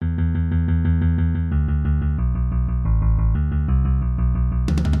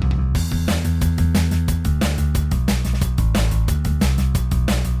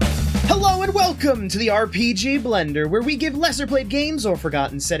Welcome to the RPG Blender, where we give lesser-played games or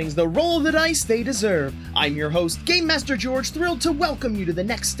forgotten settings the roll of the dice they deserve. I'm your host, Game Master George, thrilled to welcome you to the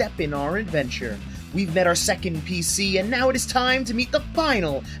next step in our adventure. We've met our second PC, and now it is time to meet the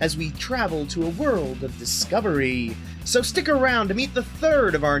final as we travel to a world of discovery. So stick around to meet the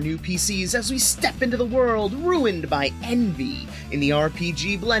third of our new PCs as we step into the world ruined by envy in the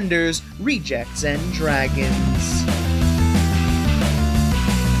RPG Blender's Rejects and Dragons.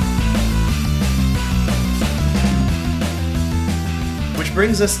 Which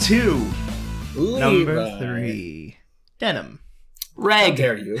brings us to number 3. Denim. Reg. How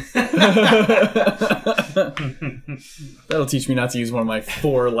dare you? That'll teach me not to use one of my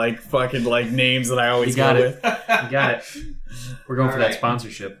 4 fucking names that I always go with. You got it. We're going for that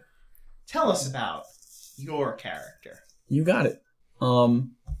sponsorship. Tell us about your character. You got it.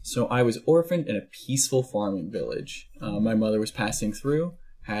 So I was orphaned in a peaceful farming village. My mother was passing through,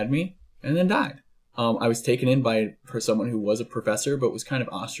 had me, and then died. I was taken in for someone who was a professor, but was kind of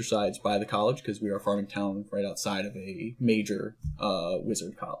ostracized by the college because we are a farming town right outside of a major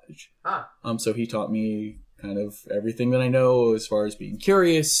wizard college. So he taught me kind of everything that I know as far as being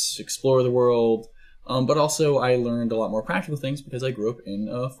curious, explore the world, but also I learned a lot more practical things because I grew up in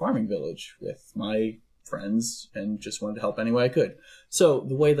a farming village with my friends and just wanted to help any way I could. So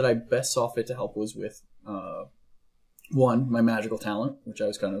the way that I best saw fit to help was with, one, my magical talent, which I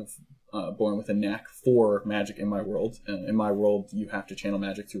was kind of born with a knack for magic in my world. And in my world, you have to channel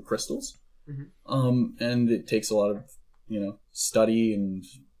magic through crystals. Mm-hmm. And it takes a lot of, study and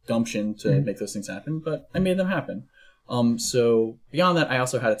gumption to make those things happen, but I made them happen. So beyond that, I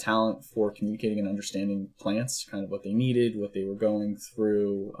also had a talent for communicating and understanding plants, kind of what they needed, what they were going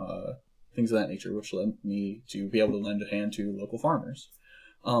through, things of that nature, which led me to be able to lend a hand to local farmers.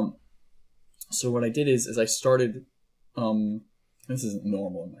 So what I did is I started, this isn't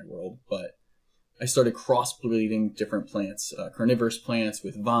normal in my world, but I started cross-breeding different plants, carnivorous plants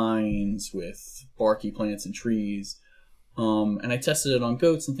with vines, with barky plants and trees. And I tested it on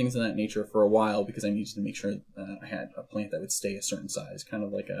goats and things of that nature for a while because I needed to make sure that I had a plant that would stay a certain size, kind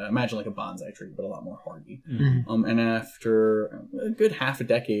of imagine like a bonsai tree, but a lot more hardy. Mm-hmm. And after a good half a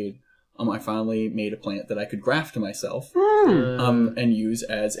decade, I finally made a plant that I could graft to myself and use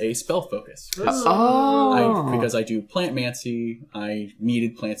as a spell focus. Because I do plantmancy, I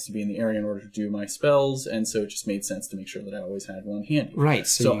needed plants to be in the area in order to do my spells, and so it just made sense to make sure that I always had one handy. Right.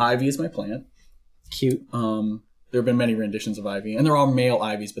 So Ivy is my plant. Cute. There have been many renditions of Ivy, and they're all male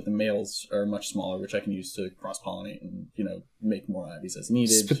Ivies, but the males are much smaller, which I can use to cross-pollinate and, make more Ivies as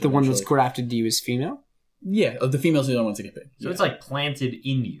needed. But the one that's grafted to you is female? Yeah, the females are the ones that get big. So it's like planted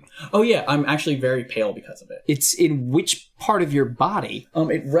in you. Oh yeah, I'm actually very pale because of it. It's in which part of your body?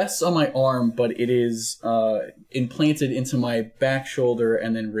 It rests on my arm, but it is implanted into my back shoulder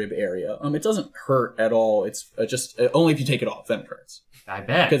and then rib area. It doesn't hurt at all. It's just only if you take it off, then it hurts. I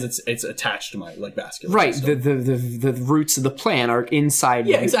bet. Because it's attached to my vascular. Right, system. the roots of the plant are inside.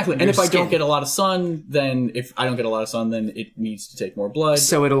 Yeah, exactly. And if skin. I don't get a lot of sun, then it needs to take more blood.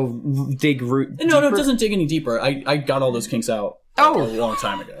 So it'll dig root. No, it doesn't dig any deeper. I got all those kinks out a long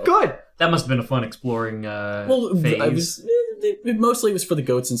time ago. Good. That must have been a fun exploring phase. It mostly was for the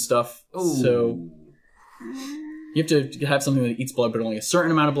goats and stuff. Ooh. So you have to have something that eats blood, but only a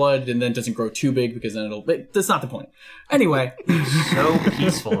certain amount of blood, and then doesn't grow too big because then that's not the point. Anyway. So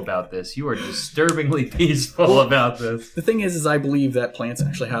peaceful about this. You are disturbingly peaceful about this. The thing is I believe that plants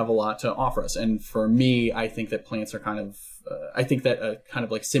actually have a lot to offer us. And for me, I think that plants are kind of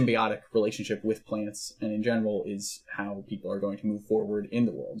symbiotic relationship with plants and in general is how people are going to move forward in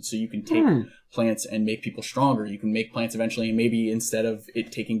the world. So you can take plants and make people stronger. You can make plants eventually, and maybe instead of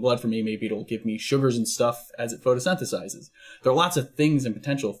it taking blood from me, maybe it'll give me sugars and stuff as it photosynthesizes. There are lots of things and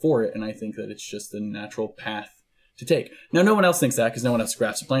potential for it, and I think that it's just the natural path to take. Now, no one else thinks that because no one else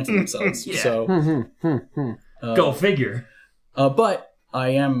grafts a plant to themselves. Yeah. So, Go figure. But I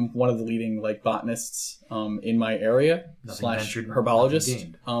am one of the leading botanists in my area /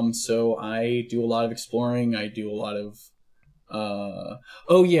 herbologist. So I do a lot of exploring. I do a lot of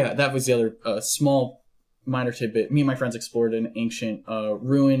that was the other small minor tidbit. Me and my friends explored an ancient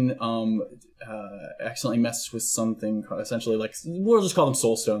ruin. Accidentally messed with something essentially we'll just call them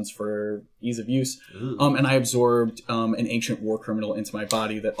soul stones for ease of use. And I absorbed an ancient war criminal into my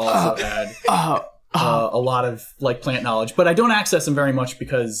body that also had a lot of plant knowledge, but I don't access him very much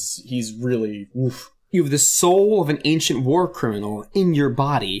because he's really oof. You have the soul of an ancient war criminal in your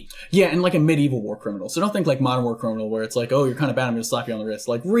body. Yeah, and a medieval war criminal. So don't think modern war criminal where it's oh, you're kind of bad, I'm going to slap you on the wrist.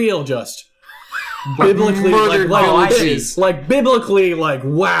 Real just biblically, murdered villages. biblically,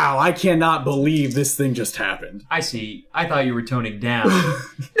 wow, I cannot believe this thing just happened. I see. I thought you were toning down.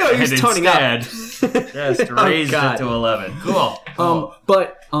 No, he's and toning up. instead, just raised God. it to 11. Cool.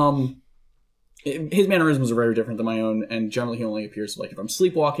 His mannerisms are very different than my own, and generally he only appears if I'm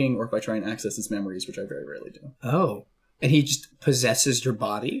sleepwalking or if I try and access his memories, which I very rarely do. Oh. And he just possesses your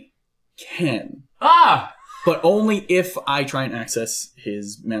body? Can. Ah! But only if I try and access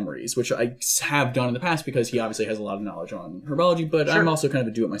his memories, which I have done in the past because he obviously has a lot of knowledge on herbology, but I'm also kind of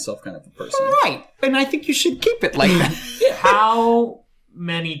a do-it-myself kind of a person. Right. And I think you should keep it like that. Yeah. How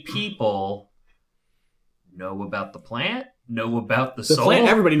many people know about the plant? Know about the The soul? plant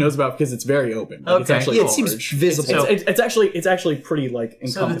everybody knows about because it's very open. It's Okay. actually Yeah, it seems large. visible. It's actually pretty encompassing.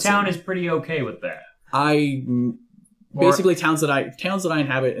 So the town is pretty okay with that. Basically towns that I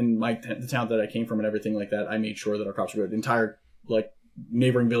inhabit and the town that I came from and everything like that, I made sure that our crops were good. Entire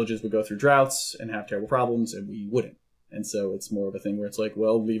neighboring villages would go through droughts and have terrible problems, and we wouldn't. And so it's more of a thing where it's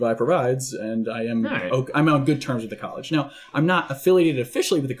Levi provides, and I'm on good terms with the college. Now, I'm not affiliated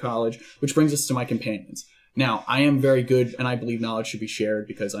officially with the college, which brings us to my companions. Now, I am very good, and I believe knowledge should be shared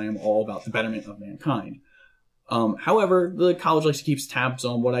because I am all about the betterment of mankind. However, the college likes to keep tabs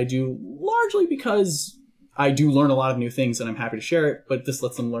on what I do, largely because I do learn a lot of new things, and I'm happy to share it, but this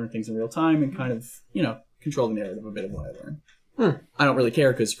lets them learn things in real time and kind of, control the narrative a bit of what I learn. I don't really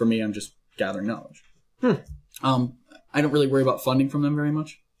care because for me, I'm just gathering knowledge. I don't really worry about funding from them very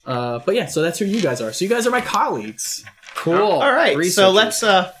much. But yeah, so that's who you guys are. So you guys are my colleagues. Cool. All right, so Researchers. let's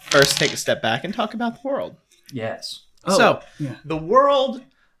first take a step back and talk about the world. Yes. The world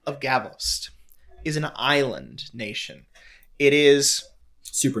of Gavost is an island nation. It is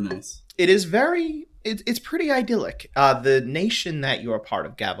Super nice. It is very. It's pretty idyllic. The nation that you are part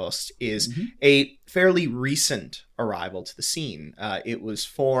of, Gavost, is a fairly recent arrival to the scene. It was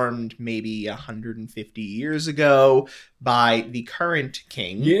formed maybe 150 years ago by the current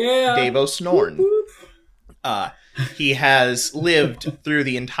king, Davos Norn. He has lived through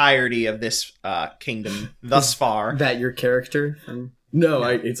the entirety of this kingdom thus far. That your character? No,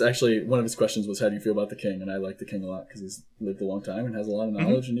 it's actually one of his questions was, how do you feel about the king? And I like the king a lot because he's lived a long time and has a lot of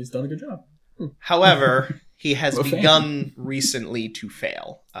knowledge and he's done a good job. However, he has begun recently to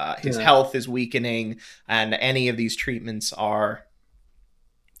fail. His health is weakening, and any of these treatments are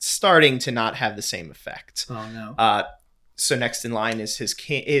starting to not have the same effect. Oh no. So next in line is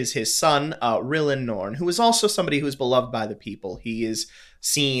his son, Rillen Norn, who is also somebody who is beloved by the people. He is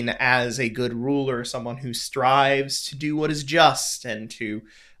seen as a good ruler, someone who strives to do what is just and to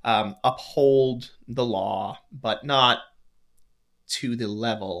uphold the law, but not to the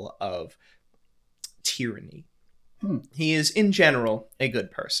level of tyranny. He is, in general, a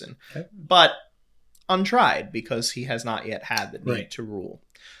good person, but untried because he has not yet had the need to rule.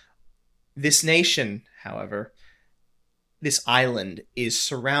 This nation, however, this island is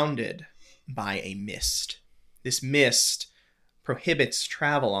surrounded by a mist. This mist prohibits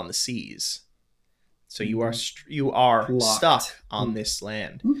travel on the seas. So you are stuck on this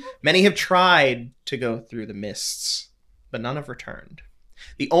land. Many have tried to go through the mists, but none have returned.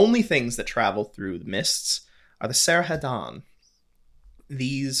 The only things that travel through the mists are the Serhadan.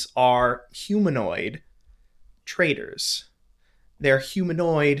 These are humanoid traders. They're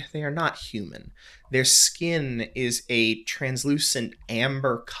humanoid. They are not human. Their skin is a translucent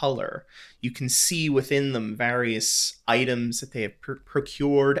amber color. You can see within them various items that they have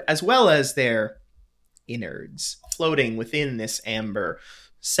procured, as well as their innards floating within this amber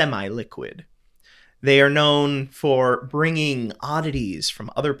semi-liquid. They are known for bringing oddities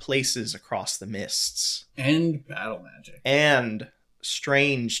from other places across the mists. And battle magic. And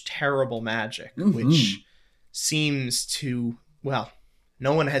strange, terrible magic, which seems to, well,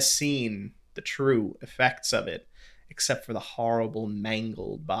 no one has seen the true effects of it, except for the horrible,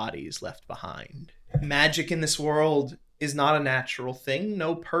 mangled bodies left behind. Magic in this world is not a natural thing.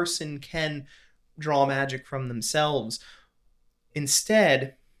 No person can draw magic from themselves.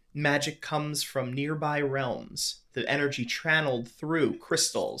 Instead, magic comes from nearby realms, the energy channeled through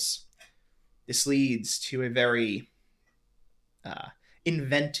crystals. This leads to a very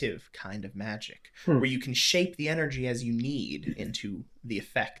inventive kind of magic, where you can shape the energy as you need into the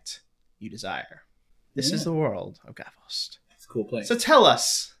effect you desire. This is the world of Gavost. It's a cool place. So tell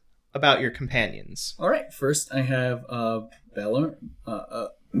us about your companions. All right, first I have Belrim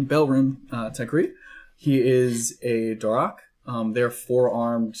Tekri. He is a Dorak. They're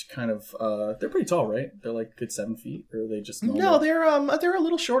 4-armed, kind of. They're pretty tall, right? They're like good 7 feet, or are they just normal? No, they're a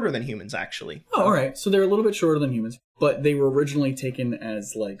little shorter than humans, actually. Oh, all right. So they're a little bit shorter than humans, but they were originally taken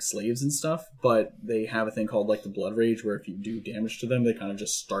as like slaves and stuff. But they have a thing called like the blood rage, where if you do damage to them, they kind of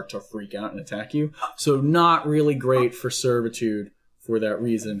just start to freak out and attack you. So not really great for servitude for that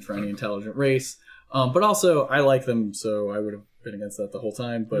reason for any intelligent race. But also, I like them, so I would have been against that the whole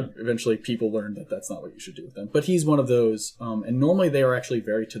time. But eventually, people learned that that's not what you should do with them. But he's one of those, and normally they are actually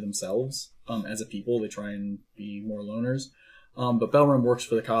very to themselves as a people. They try and be more loners. But Belram works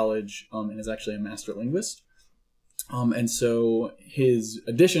for the college and is actually a master linguist. And so his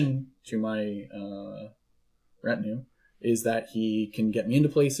addition to my retinue is that he can get me into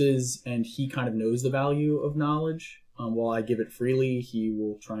places, and he kind of knows the value of knowledge. While I give it freely, he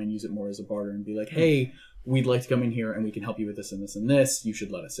will try and use it more as a barter and be like, hey, we'd like to come in here and we can help you with this and this and this. You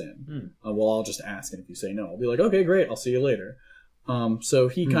should let us in. Well, I'll just ask, and if you say no, I'll be like, okay, great, I'll see you later. So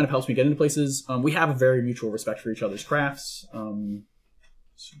he kind of helps me get into places. We have a very mutual respect for each other's crafts.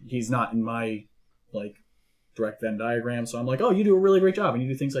 He's not in my like direct Venn diagram, so I'm like, oh, you do a really great job and you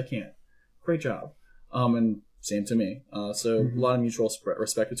do things I can't. Great job. And same to me. So a lot of mutual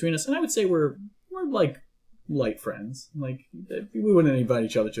respect between us, and I would say we're like light friends. Like, we wouldn't invite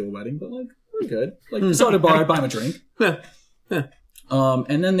each other to a wedding, but like, we're good. Like, just out at a bar, I'd buy him a drink.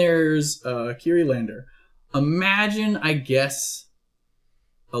 And then there's Kiri Lander. Imagine, I guess,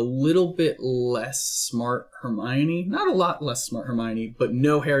 a little bit less smart Hermione. Not a lot less smart Hermione, but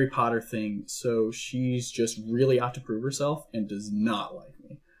no Harry Potter thing. So she's just really out to prove herself and does not like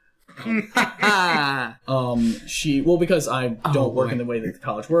me. Because I don't work in the way that the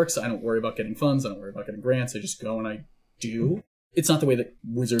college works. I don't worry about getting funds. I don't worry about getting grants. I just go and I do. It's not the way that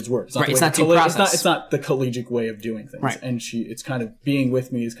wizards work. It's not the way it's not the collegiate way of doing things. Right. And it's kind of being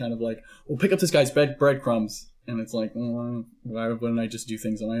with me is kind of like, well, pick up this guy's breadcrumbs. And it's like, well, why wouldn't I just do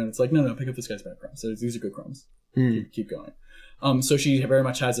things on my own? It's like, no, pick up this guy's breadcrumbs. So these are good crumbs. Keep going. So she very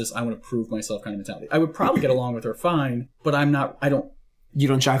much has this, I want to prove myself kind of mentality. I would probably get along with her fine, but You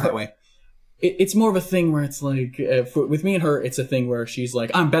don't jive that way. It's more of a thing where it's like, with me and her, it's a thing where she's like,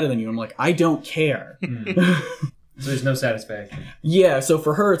 I'm better than you. I'm like, I don't care. So there's no satisfaction. Yeah, so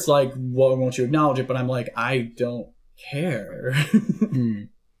for her, it's like, well, won't you acknowledge it? But I'm like, I don't care.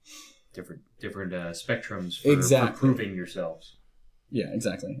 Different spectrums for proving yourselves. Yeah,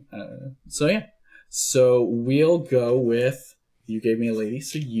 exactly. So we'll go with, you gave me a lady,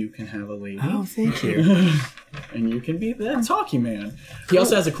 so you can have a lady. Oh, thank you. And you can be the talkie man. He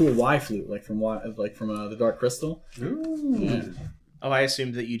also has a cool Y flute, like from the Dark Crystal. Ooh. Yeah. Oh, I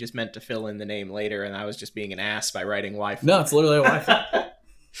assumed that you just meant to fill in the name later, and I was just being an ass by writing Y flute. No, it's literally a Y flute.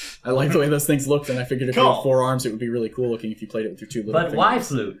 I like the way those things looked, and I figured if you had 4 arms, it would be really cool looking if you played it with your 2 little But fingers. Y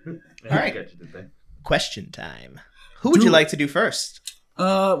flute. All right. Question time. Who would you like to do first?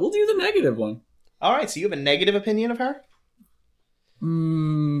 We'll do the negative one. All right, so you have a negative opinion of her?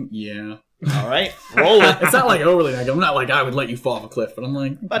 Yeah. All right, roll it. It's not like overly negative. I'm not like I would let you fall off a cliff, but I'm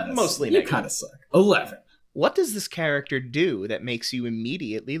like, But mostly you negative. kind of suck. 11. What does this character do that makes you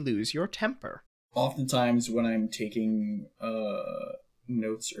immediately lose your temper? Oftentimes when I'm taking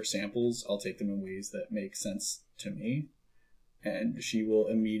notes or samples, I'll take them in ways that make sense to me. And she will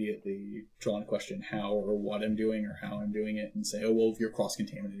immediately draw in question how or what I'm doing or how I'm doing it and say, oh, well, you're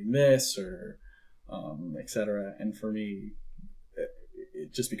cross-contaminating this or etc. And for me,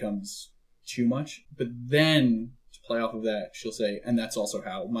 it just becomes too much. But then, to play off of that, she'll say, and that's also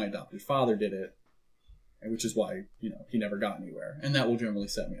how my adopted father did it, which is why, he never got anywhere. And that will generally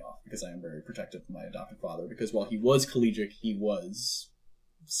set me off because I am very protective of my adopted father, because while he was collegiate, he was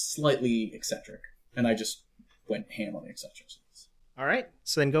slightly eccentric. And I just went ham on the eccentricities. All right,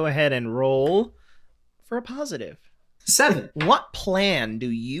 so then go ahead and roll for a positive. 7. What plan do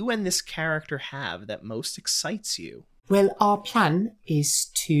you and this character have that most excites you? Well, our plan is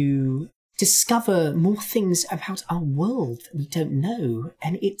to discover more things about our world that we don't know,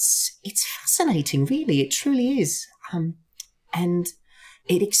 and it's fascinating, really. It truly is, and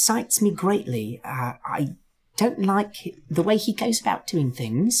it excites me greatly. I don't like the way he goes about doing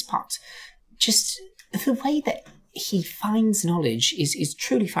things, but just the way that he finds knowledge is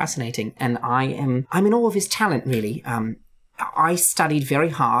truly fascinating, and I'm in awe of his talent, really. I studied very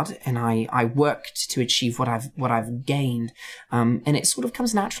hard, and I worked to achieve what I've gained, and it sort of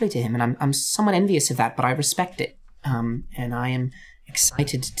comes naturally to him, and I'm somewhat envious of that, but I respect it, and I am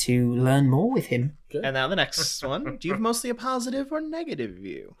excited to learn more with him. Good. And now the next one. Do you have mostly a positive or negative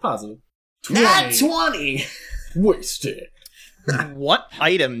view? Positive. Nat 20! Wasted. What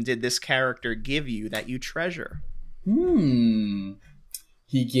item did this character give you that you treasure? He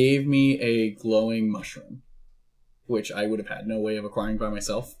gave me a glowing mushroom, which I would have had no way of acquiring by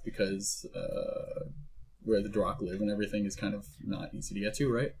myself because where the Drakh live and everything is kind of not easy to get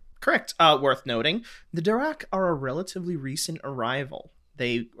to, right? Correct. Worth noting, the Drakh are a relatively recent arrival.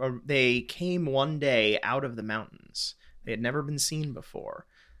 They came one day out of the mountains. They had never been seen before,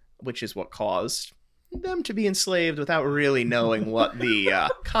 which is what caused them to be enslaved without really knowing what the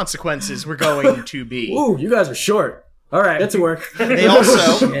consequences were going to be. Ooh, you guys are short. All right, get to work. They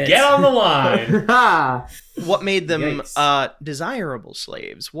also... Get on the line. What made them Yikes. desirable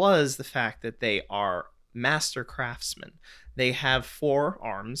slaves was the fact that they are master craftsmen. They have 4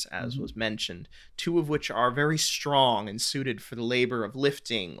 arms, as was mentioned, 2 of which are very strong and suited for the labor of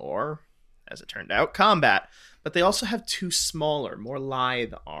lifting or, as it turned out, combat. But they also have 2 smaller, more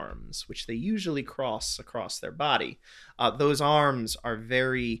lithe arms, which they usually cross across their body. Those arms are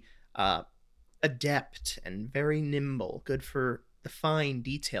very adept and very nimble, good for the fine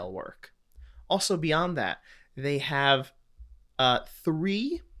detail work. Also, beyond that, they have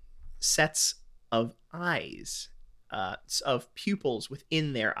 3 sets of eyes, of pupils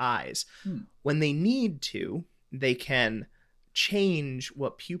within their eyes. When they need to, they can change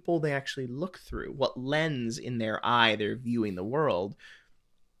what pupil they actually look through, what lens in their eye they're viewing the world,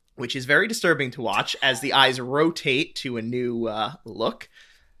 which is very disturbing to watch as the eyes rotate to a new look.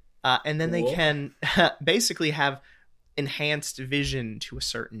 And then they can basically have enhanced vision to a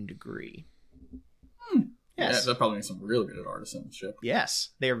certain degree. Yes. Yeah, that probably makes them really good at artisanship. Yes.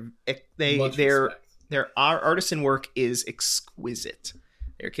 Much Their respect. artisan work is exquisite.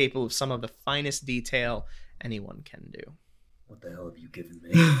 They're capable of some of the finest detail anyone can do. What the hell have you given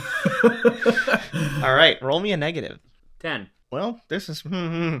me? All right, roll me a negative. 10. Well, this is...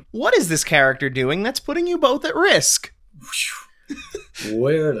 What is this character doing that's putting you both at risk?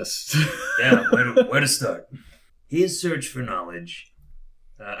 Where to start? Yeah, where to start? His search for knowledge.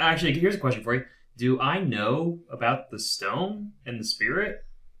 Actually, here's a question for you. Do I know about the stone and the spirit?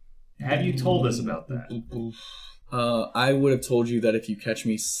 Have you told us about that? I would have told you that if you catch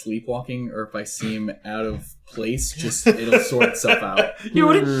me sleepwalking or if I seem out of place, just it'll sort itself out.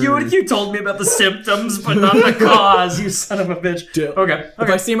 You told me about the symptoms, but not the cause. You son of a bitch. Okay.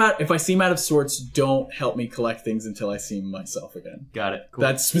 If I seem out of sorts, don't help me collect things until I see myself again. Got it. Cool.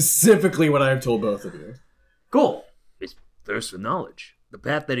 That's specifically what I have told both of you. Cool. His thirst for knowledge. The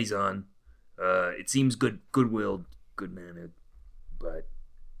path that he's on. It seems good-willed, good-mannered, but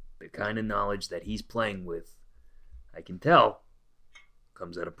the kind of knowledge that he's playing with, I can tell,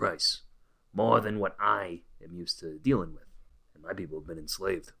 comes at a price. More than what I am used to dealing with. And my people have been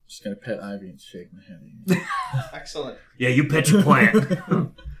enslaved. Just gonna pet Ivy and shake my head. Excellent. Yeah, you pet your plant.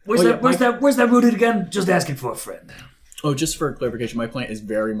 Where's that rooted again? Just asking for a friend. Oh, just for clarification, my plant is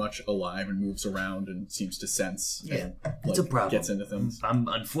very much alive and moves around and seems to sense. Yeah, and, it's a problem. Gets into things. I'm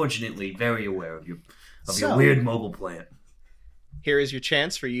unfortunately very aware of your So- weird mobile plant. Here is your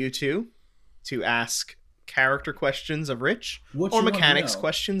chance for you two to ask character questions of Rich What or you wanna mechanics know?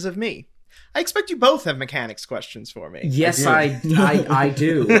 questions of me. I expect you both have mechanics questions for me. Yes, I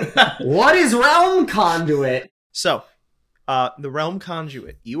do. What is Realm Conduit? So, the Realm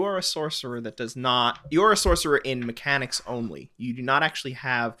Conduit. You are a sorcerer that does not... You are a sorcerer in mechanics only. You do not actually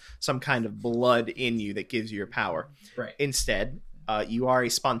have some kind of blood in you that gives you your power. Right. Instead, you are a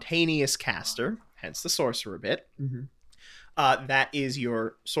spontaneous caster, hence the sorcerer bit. Mhm. That is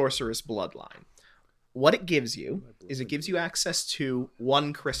your sorceress bloodline. What it gives you is it gives you access to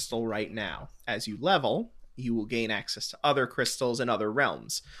 1 crystal right now. As you level, you will gain access to other crystals and other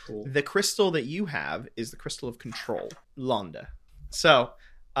realms. Cool. The crystal that you have is the crystal of control, Londa. So,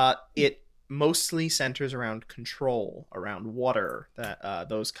 it mostly centers around control, around water,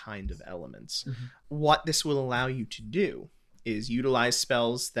 those kind of elements. Mhm. What this will allow you to do is utilize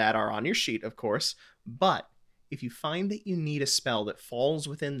spells that are on your sheet, of course, but if you find that you need a spell that falls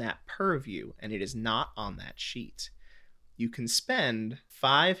within that purview and it is not on that sheet, you can spend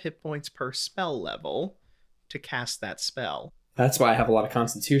 5 hit points per spell level to cast that spell. That's why I have a lot of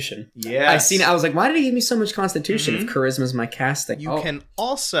Constitution. Yeah, I seen it. I was like, why did he give me so much Constitution if Charisma's my casting? You can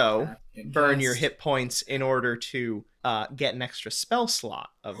also And burn cast. your hit points in order to get an extra spell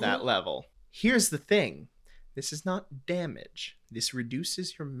slot of that level. Here's the thing. This is not damage. This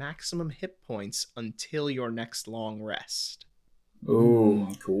reduces your maximum hit points until your next long rest. Ooh.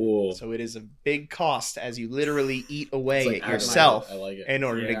 Cool. So it is a big cost as you literally eat away It's like at out of my yourself head. I like it. in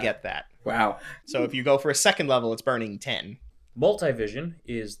order to Yeah. get that. Wow. So if you go for a second level, it's burning 10. Multivision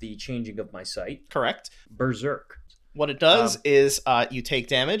is the changing of my sight. Correct? Berserk. What it does is you take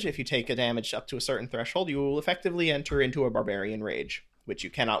damage. If you take a damage up to a certain threshold, you will effectively enter into a barbarian rage, which you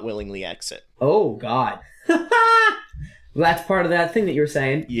cannot willingly exit. Oh, God. That's part of that thing that you were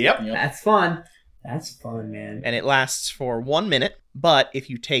saying. Yep. Yep. That's fun. That's fun, man. And it lasts for 1 minute, but if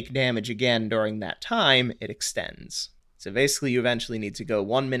you take damage again during that time, it extends. So basically, you eventually need to go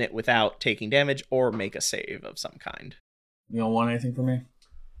 1 minute without taking damage or make a save of some kind. You don't want anything from me?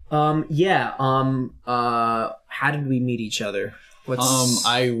 How did we meet each other?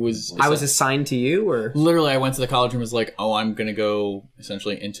 I was assigned to you, or? literally I went to the college and was like, oh, I'm gonna go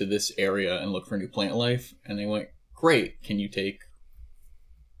essentially into this area and look for new plant life. And they went, great, can you take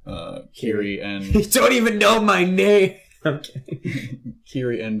Kiri and You don't even know my name. Okay.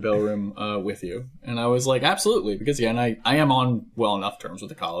 Kiri and Belrim with you? And I was like, absolutely, because again, I am on well enough terms with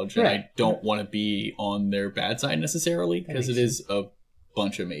the college, and I don't want to be on their bad side necessarily, because it is a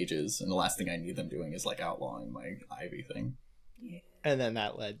bunch of mages, and the last thing I need them doing is like outlawing my Ivy thing. And then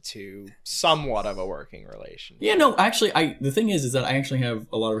that led to somewhat of a working relationship. Yeah, no, actually, the thing is that I actually have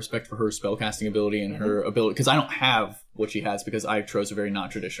a lot of respect for her spellcasting ability and her ability, because I don't have what she has because I chose a very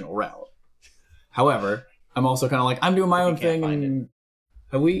non-traditional route. However, I'm also kind of like, I'm doing my own thing, and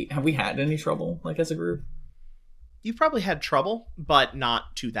have we had any trouble, like, as a group? You've probably had trouble, but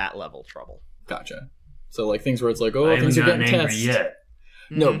not to that level trouble. Gotcha. So, like, things where it's like, I oh, haven't things are gotten getting angry tested. yet.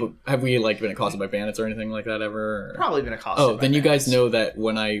 No, but have we, like, been accosted by bandits or anything like that ever? Or? Probably been accosted. Oh, by then you guys bandits. know that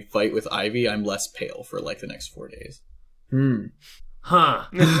when I fight with Ivy, I'm less pale for, like, the next 4 days. Huh.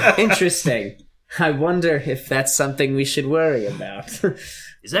 Interesting. I wonder if that's something we should worry about.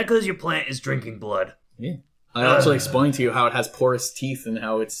 Is that because your plant is drinking blood? Yeah. I actually explained to you how it has porous teeth and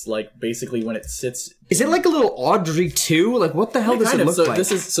how it's, like, basically when it sits... Is it like a little Audrey 2? Like, what the hell does it look like? This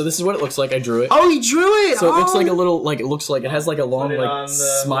is what it looks like. I drew it. Oh, he drew it! So it looks like a little, like, it looks like it has, like, a long, it like, on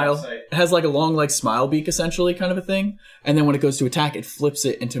the smile. website. It has, like, a long, like, smile beak, essentially, kind of a thing. And then when it goes to attack, it flips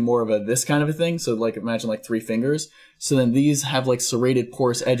it into more of a this kind of a thing. So, like, imagine, like, 3 fingers. So then these have, like, serrated,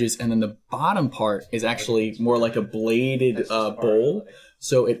 porous edges. And then the bottom part is actually more like a bladed bowl.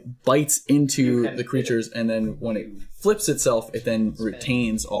 So it bites into the creatures, and then when it flips itself, it then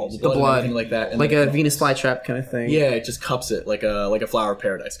retains all the blood, and everything like that. And like then a Venus flytrap kind of thing. yeah, it just cups it like a flower of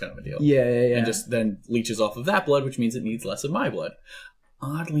paradise kind of a deal. Yeah. And just then leeches off of that blood, which means it needs less of my blood.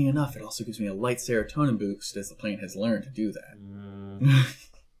 Oddly enough, it also gives me a light serotonin boost, as the plant has learned to do that.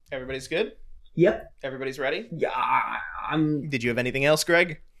 Everybody's good? Yep. Everybody's ready? Yeah, I'm Did you have anything else,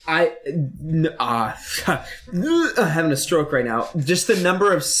 Greg? I'm having a stroke right now. Just the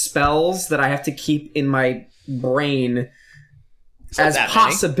number of spells that I have to keep in my brain as that many.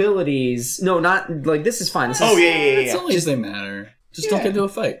 possibilities. No, not like this is fine. This is, It's only as they matter. Just don't get into a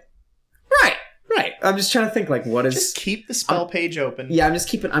fight. right. I'm just trying to think like what is. Just keep the spell page open. Yeah, I'm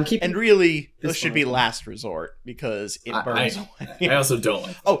keeping. And really, This this should one. be last resort because it burns away. I also don't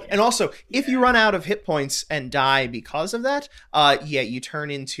like Oh, and also, if you run out of hit points and die because of that, you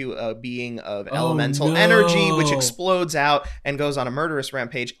turn into a being of elemental energy, which explodes out and goes on a murderous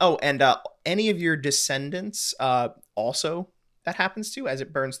rampage. Oh, and any of your descendants also that happens to as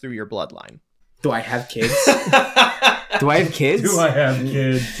it burns through your bloodline. Do I have kids? Do I have kids? Do I have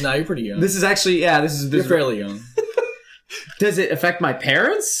kids? No, you're pretty young. This is actually this You're is fairly young. Does it affect my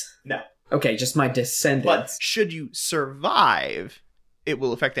parents? No. Okay, just my descendants. But should you survive, it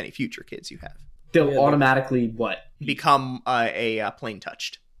will affect any future kids you have. They'll automatically what? Become a plain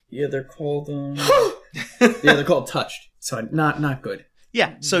touched. Yeah, they're called. They're called touched. So not good.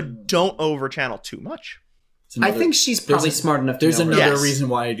 Yeah, so don't over channel too much. It's another- I think she's probably there's a- smart enough to There's know. another Yes. reason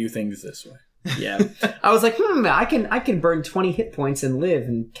why I do things this way. Yeah. I was like, I can burn 20 hit points and live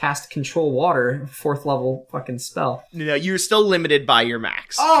and cast control water, 4th level fucking spell. No, you're still limited by your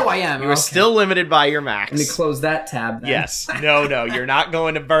max. Oh, I am. You are still limited by your max. Let me close that tab then. Yes. No, you're not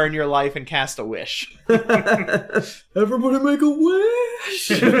going to burn your life and cast a wish. Everybody make a wish!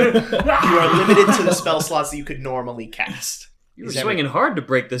 You are limited to the spell slots that you could normally cast. You were swinging hard to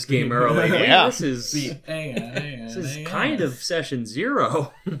break this game early. Yeah. This is kind of session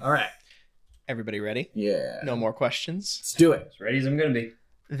 0. All right. Everybody ready? Yeah. No more questions? Let's do it. As ready as I'm gonna be.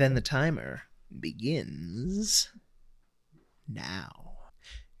 Then the timer begins now.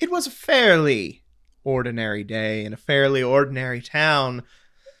 It was a fairly ordinary day in a fairly ordinary town.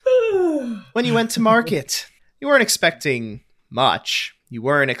 When you went to market, you weren't expecting much. You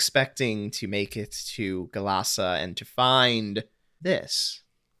weren't expecting to make it to Galassa and to find this.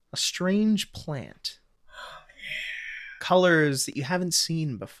 A strange plant. Colors that you haven't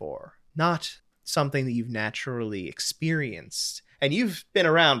seen before. Not something that you've naturally experienced. And you've been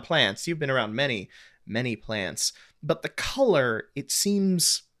around plants. You've been around many, many plants. But the color, it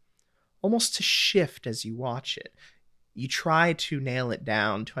seems almost to shift as you watch it. You try to nail it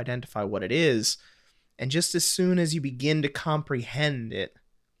down to identify what it is. And just as soon as you begin to comprehend it,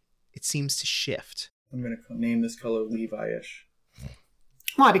 it seems to shift. I'm going to name this color Levi-ish.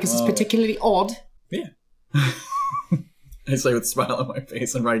 Why? Because it's particularly odd. Yeah. I say with a smile on my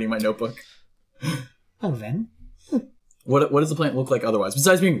face and writing my notebook. Well then. What does the plant look like otherwise,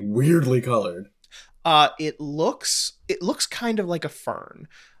 besides being weirdly colored? It looks kind of like a fern.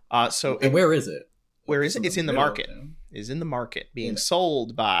 And where is it? Where is it? It's in the middle market. of town. Is in the market, being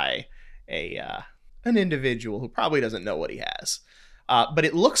sold by an individual who probably doesn't know what he has. But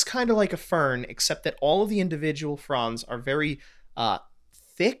it looks kind of like a fern, except that all of the individual fronds are very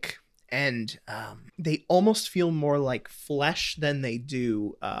thick, and they almost feel more like flesh than they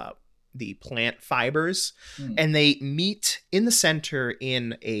do the plant fibers. And they meet in the center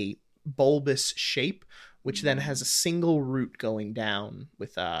in a bulbous shape, which then has a single root going down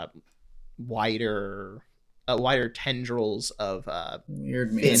with wider tendrils of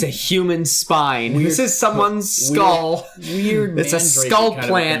Weird man. It's a human spine. Weird- This is someone's skull. Weird. It's a mandrake skull kind of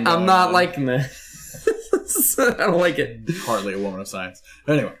plant. thing I'm going not on. liking this. I don't like it. Hardly a woman of science.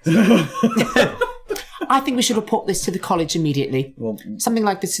 Anyway. I think we should report this to the college immediately. Well, Something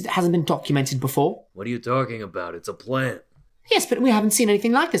like this hasn't been documented before. What are you talking about? It's a plant. Yes, but we haven't seen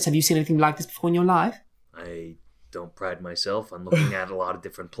anything like this. Have you seen anything like this before in your life? I don't pride myself on looking at a lot of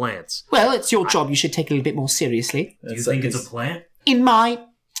different plants. Well, it's your job. You should take it a little bit more seriously. Do you think it's a plant? In my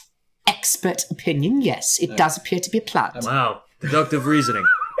expert opinion, yes, it does appear to be a plant. Wow. Deductive reasoning.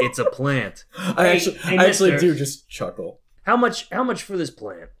 It's a plant. I actually mister. do just chuckle. How much for this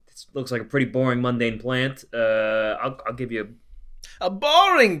plant? It looks like a pretty boring, mundane plant. I'll give you a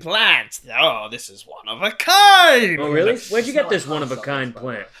boring plant. Oh, this is one of a kind. Oh, really? Where'd you get this one-of-a-kind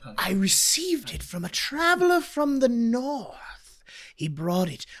plant? I received it from a traveler from the north. He brought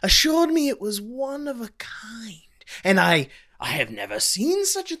it, assured me it was one of a kind, and I have never seen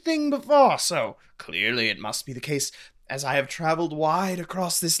such a thing before, so clearly it must be the case, as I have traveled wide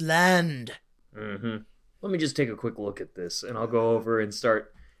across this land. Mm-hmm. Let me just take a quick look at this, and I'll go over and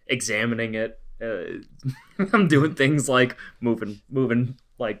start examining it. I'm doing things like moving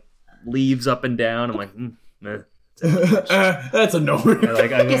like leaves up and down. I'm like, That's a no.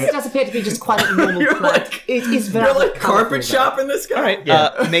 Yes, it does appear to be just quite a normal You're plant. like- It is very You're like colourful, carpet though. shopping this guy.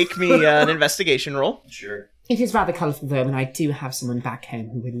 All right, make me an investigation roll. Sure. It is rather colourful, though, and I do have someone back home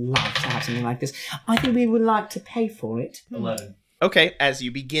who would love to have something like this. I think we would like to pay for it. 11. Okay, as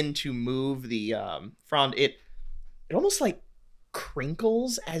you begin to move the frond, it almost like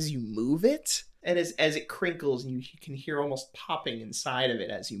crinkles as you move it, and as it crinkles, you can hear almost popping inside of it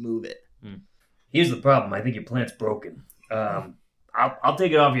as you move it. Here's the problem. I think your plant's broken. I'll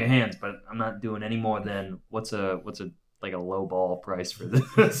take it off your hands, but I'm not doing any more than what's a like a low ball price for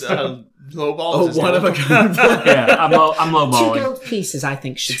this. Low ball. Oh, one of a kind. Yeah, I'm low 2 balling. gold pieces, I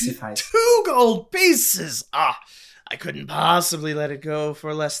think, should suffice. 2 gold pieces. I couldn't possibly let it go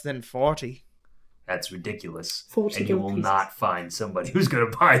for less than 40. That's ridiculous. 40 And you gold will pieces. not find somebody who's going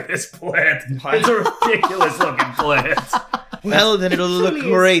to buy this plant. It's a ridiculous looking plant. Well, then it'll look truly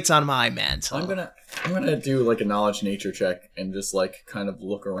is. great on my mantle. I'm gonna do like a knowledge nature check and just like kind of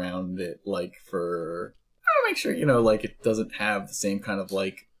look around it like for make sure like it doesn't have the same kind of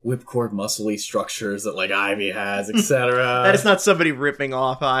like whipcord muscly structures that like ivy has, etc. That is not somebody ripping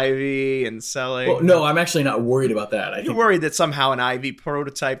off ivy and selling. Well, no, I'm actually not worried about that. I You're think worried that somehow an ivy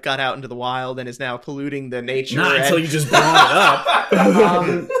prototype got out into the wild and is now polluting the nature. not and- until you just brought it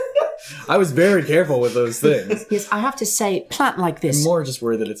up. I was very careful with those things. Yes, I have to say, plant like I'm this, more just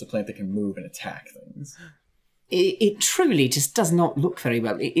worried that it's a plant that can move and attack things. it truly just does not look very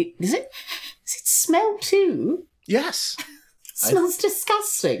well. Does it smell too? Yes. Smells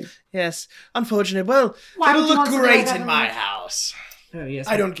disgusting. Yes. Unfortunate. Well, Why it'll would you look want to know great that in in my the- house. Oh, yes.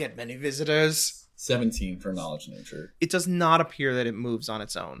 I don't get many visitors. 17 for knowledge nature. It does not appear that it moves on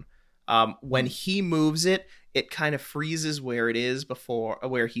its own. When he moves it, it kind of freezes where it is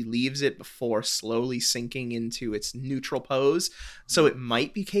where he leaves it before slowly sinking into its neutral pose. So it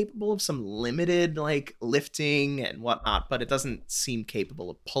might be capable of some limited like lifting and whatnot, but it doesn't seem capable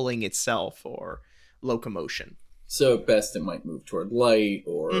of pulling itself or locomotion. So at best, it might move toward light,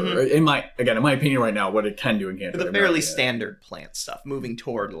 or Mhm. it might. Again, in my opinion, right now, what it can do and can't do. I The have no fairly idea. standard plant stuff, moving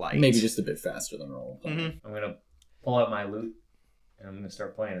toward light. Maybe just a bit faster than normal. Mhm. I'm going to pull out my lute and I'm going to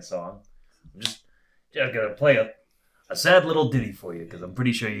start playing a song. I'm just going to play a sad little ditty for you because I'm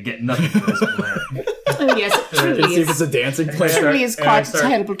pretty sure you're getting nothing for this plant. Oh, yes, it Let's truly see if is. it's a dancing It plant. truly is and quite I a start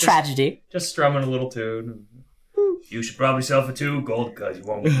terrible just- tragedy. Just strumming a little tune. You should probably sell for 2 gold because you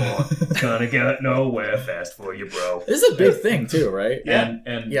won't get more. Gonna get nowhere fast for you, bro. This is a big thing too, right?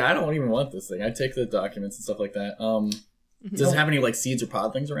 And Yeah, I don't even want this thing. I take the documents and stuff like that. Does it have any like seeds or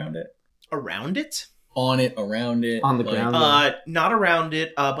podlings around it? Around it? On it, around it, On the like- ground. Not around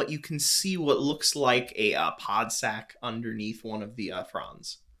it, but you can see what looks like a pod sack underneath one of the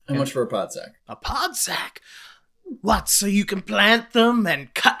fronds. How much for a pod sack? A pod sack? What, so you can plant them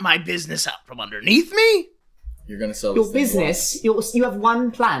and cut my business out from underneath me? You're going to sell Your this thing business, you have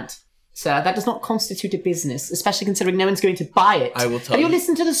one plant, sir. That does not constitute a business, especially considering no one's going to buy it. I will tell Have you you.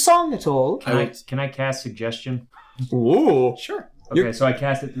 listened to the song at all? Can I cast suggestion? Ooh. Sure. Okay, so I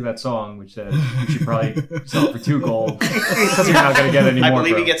cast it through that song, which said you should probably sell it for 2 gold because you're not going to get any more. I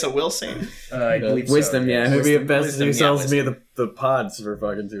believe bro. he gets a will save. I believe so, Wisdom, yeah. yes. Maybe it best Wisdom, he yeah, sells wisdom. me the pods for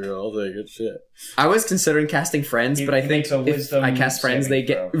fucking 2 gold. I'll take it. Shit. I was considering casting Friends, He- but I he think makes a if wisdom I cast Friends, they saving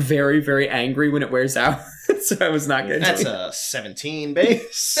get throw. very, very angry when it wears out. So I was not going to That's do it. a 17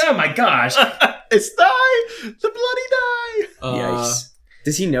 base. Oh my gosh! It's die! The bloody die! Yikes.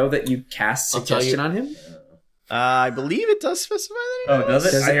 Does he know that you cast I'll tell suggestion you- on him? I believe it does specify that. Oh, does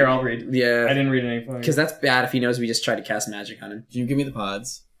it? Does I it? hear. I'll read. I Yeah. didn't read anything. Because that's bad if he knows we just tried to cast magic on him. You give me the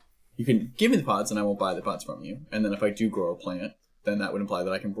pods. You can give me the pods, and I won't buy the pods from you. And then if I do grow a plant, then that would imply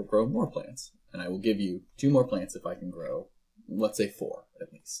that I can grow more plants. And I will give you 2 more plants if I can grow, let's say 4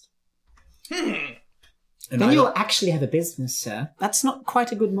 at least. And Then I you'll don't- actually have a business, sir. That's not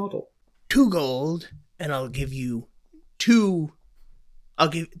quite a good model. 2 gold, and I'll give you 2. I'll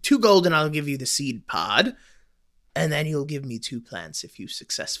give 2 gold, and I'll give you the seed pod. And then you'll give me 2 plants if you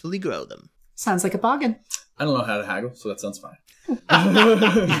successfully grow them. Sounds like a bargain. I don't know how to haggle, so that sounds fine.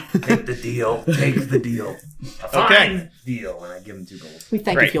 Take the deal. Take the deal. A fine deal, and I give him 2 gold. We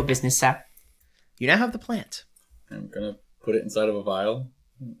thank you Great. for your business, sir. You now have the plant. I'm gonna put it inside of a vial.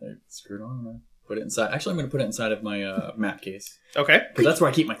 I screwed on. And I put it inside. Actually, I'm gonna put it inside of my map case Okay. because that's where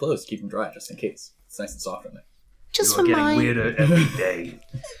I keep my clothes, to keep them dry, just in case. It's nice and soft in there. Just You for are getting my weirder every day.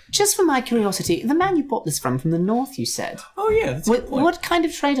 just for my curiosity, the man you bought this from the north, you said. Oh yeah, that's a good point. What kind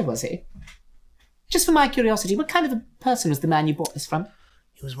of trader was he? Just for my curiosity, what kind of a person was the man you bought this from?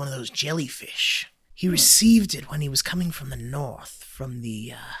 He was one of those jellyfish. He received it when he was coming from the north, from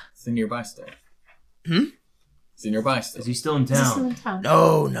the, It's a nearby still. Hmm? It's a nearby still. Is he still in Is he still town? in town?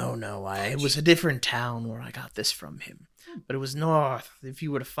 No. It was a different town where I got this from him. But it was north. If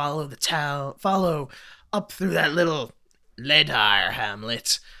you were to follow up through that little Leadire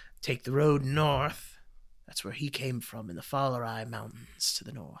hamlet, take the road north. That's where he came from, in the Fallerai Mountains to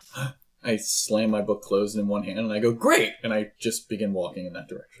the north. I slam my book closed in one hand and I go, great! And I just begin walking in that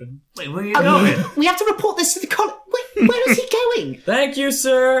direction. Wait, where are you going? We have to report this to the college. Where is he going? Thank you,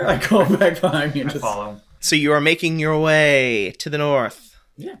 sir! I call back behind me and I just... follow. So you are making your way to the north.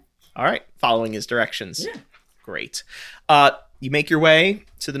 Yeah. All right, following his directions. Yeah. Great. You make your way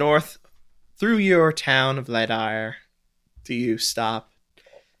to the north through your town of Leadire. Do you stop?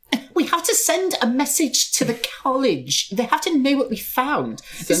 We have to send a message to the college. They have to know what we found.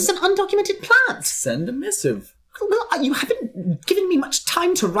 This is an undocumented plant. Send a missive. Well, you haven't given me much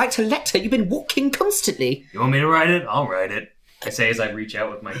time to write a letter. You've been walking constantly. You want me to write it? I'll write it. I say as I reach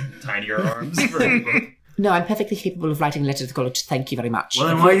out with my tinier arms. For the book. No, I'm perfectly capable of writing a letter to the college. Thank you very much. Well,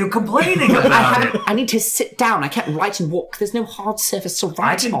 then why are you complaining about it? I need to sit down. I can't write and walk. There's no hard surface to I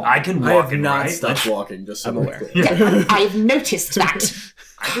write can on. I can I walk have and not write. stopped walking, just so I'm we're aware. clear. Yeah, I've noticed that.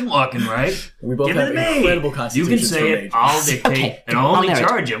 I can walk and write. We both Give it have to me. incredible You constitutions can say for it. mages. I'll dictate, Okay, and I'll I'll only narrate.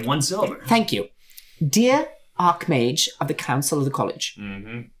 charge you 1 silver. Thank you. Dear Archmage of the Council of the College,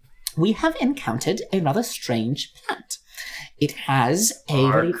 we have encountered a rather strange plant. It has a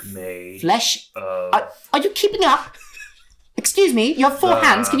very Archmage flesh... of- Are you keeping up? Excuse me, you have 4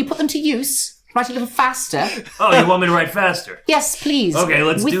 hands. Can you put them to use? Write a little faster. Oh, you want me to write faster? Yes, please. Okay,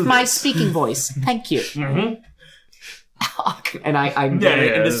 let's With do my this. speaking voice. Thank you. Mm-hmm. And I'm Yeah, doing it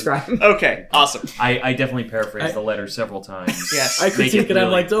yeah. and describing. Okay, awesome. I definitely paraphrased the letter several times. Yes. I Make critique it it, I'm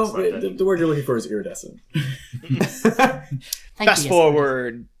really like, don't. something. The word you're looking for is iridescent. Thank Fast you, yes.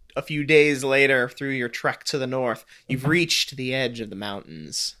 forward a few days later through your trek to the north. You've reached the edge of the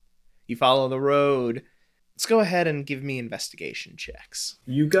mountains. You follow the road. Let's go ahead and give me investigation checks.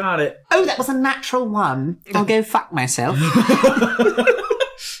 You got it. Oh, that was a natural one. I'll go fuck myself.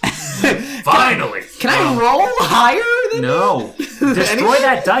 Finally. Can I roll higher than No. Destroy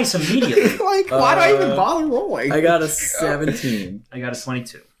that dice immediately. Like, why do I even bother rolling? I got a 17. I got a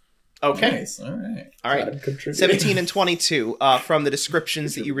 22. Okay. Nice. All right. All right. I'm contributing. 17 and 22. From the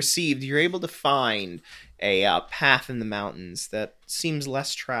descriptions that you received, you're able to find a path in the mountains that seems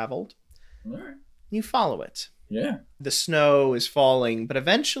less traveled. All right. You follow it. Yeah. The snow is falling, but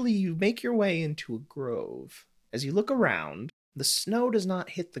eventually you make your way into a grove. As you look around, the snow does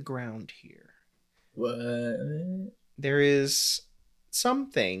not hit the ground here. What? There is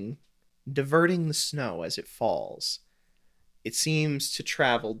something diverting the snow as it falls. It seems to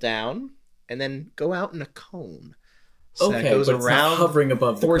travel down and then go out in a cone. So that Okay, goes but it's around. not hovering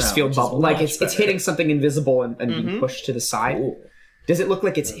above the Force ground, field which is bubble. Like much it's better. hitting something invisible and being Mhm. pushed to the side. Ooh. Does it look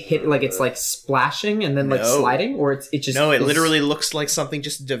like it's hit, like it's like splashing and then like No. sliding, or it just? No, it is- literally looks like something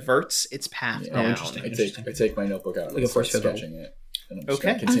just diverts its path Yeah. down. interesting. I take my notebook out Like and a start force field goal. sketching it. And I'm just Okay.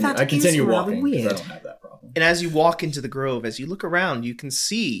 gonna continue. that I continue is rather walking because I weird. don't have that problem. And as you walk into the grove, as you look around, you can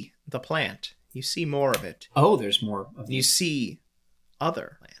see the plant. You see more of it. Oh, there's more of You these. see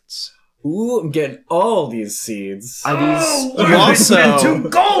other plants. Ooh, I'm getting all these seeds. Are these? You also Two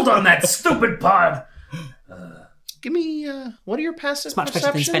gold on that stupid pod. give me what are your passive It's much better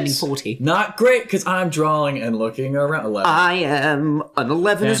than perceptions? spending 40. Not great because I'm drawing and looking around. 11. I am an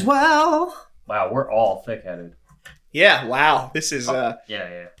 11 as 10. well. Wow, we're all thick-headed. Yeah, wow. This is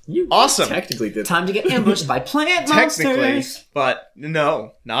Yeah. You awesome. technically did. Time to get ambushed by plant Technically, monsters. but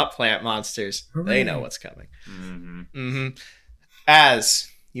no, not plant monsters. They know what's coming. Mm-hmm. hmm As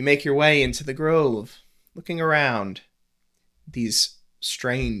you make your way into the grove, looking around, these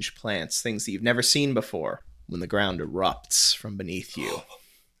strange plants, things that you've never seen before, when the ground erupts from beneath you.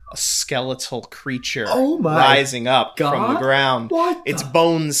 A skeletal creature Oh my rising up from the God. ground. What? Its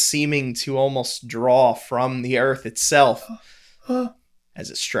bones seeming to almost draw from the earth itself as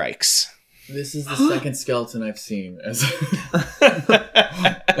it strikes. This is the second skeleton I've seen. As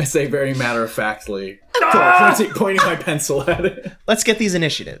I say very matter-of-factly, pointing my pencil at it. Let's get these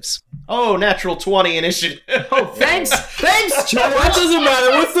initiatives. Oh, natural 20 initiative. Oh, thanks, thanks, George. That doesn't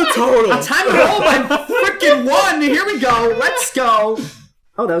matter. What's the total? Time to roll my freaking 1. Here we go. Let's go.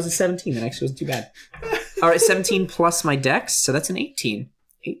 Oh, that was a 17. That actually wasn't too bad. All right, 17 plus my dex, so that's an 18.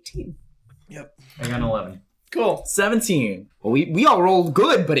 18. I got an 11. Cool. 17. Well, we all rolled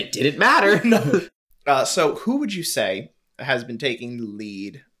good, but it didn't matter. So who would you say has been taking the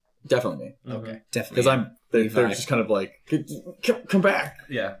lead? Definitely me. Okay. Definitely. Because they're Levi. just kind of like, come back.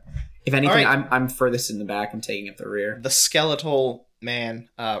 Yeah. If anything, All right. I'm furthest in the back. I'm taking up the rear. The skeletal man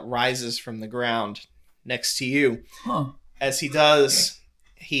rises from the ground next to you. Huh. As he does,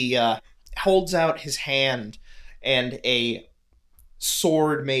 he holds out his hand, and a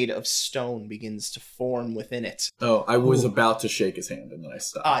sword made of stone begins to form within it. Oh, I was about to shake his hand and then I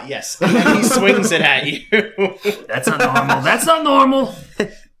stopped. Yes. And then he swings it at you. That's not normal. That's not normal.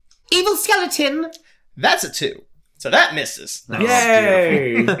 Evil skeleton! That's a 2. So that misses.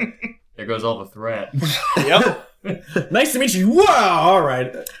 Yay! There goes all the threat. Yep. Nice to meet you. Wow, all right.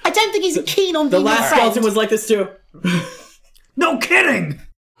 I don't think he's keen on The being last a friend. skeleton was like this too. No kidding.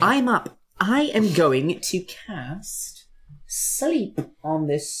 I'm up. I am going to cast sleep on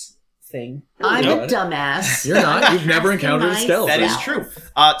this thing. I'm Nope. a dumbass. You're not. You've never encountered a Nice. skeleton. That is true.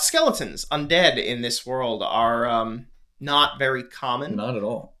 Skeletons, undead in this world, are not very common. Not at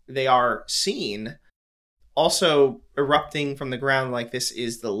all. They are seen. Also, erupting from the ground like this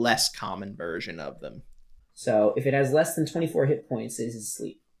is the less common version of them. So if it has less than 24 hit points, it is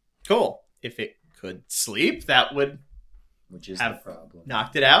asleep. Cool. If it could sleep, that would Which is Have- the problem.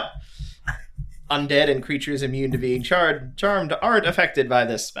 knocked it out. Undead and creatures immune to being charmed aren't affected by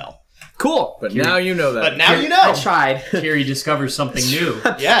this spell. Cool. But now you know that. But now you I know. tried. Here he discovers something new.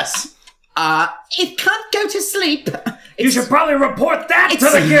 Yes. It can't go to sleep. You should probably report that to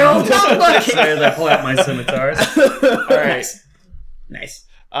It's- the guild. Not working. As I pull out my scimitars. All right. Nice.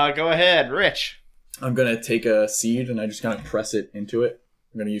 Go ahead, Rich. I'm going to take a seed and I just kind of press it into it.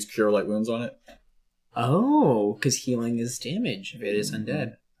 I'm going to use Cure Light Wounds on it. Oh, because healing is damage if it is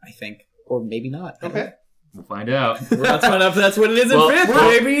undead, I think. Or maybe not. I don't know. We'll find out. We're about to find out if that's what it is in Well, 5th, well,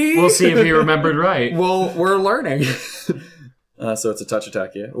 baby! We'll see if he remembered right. Well, we're learning. So it's a touch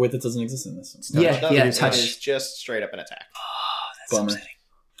attack, yeah? Wait, that doesn't exist in this one. Yeah, No, yeah, it touch. is just straight up an attack. Bummer.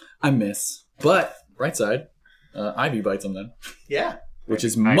 I miss. But, right side, Ivy bites him then. Yeah. Which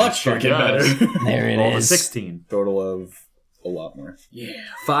is Ivy much sure fucking does. better. There it Roll a is. 16. Total of a lot more. Yeah.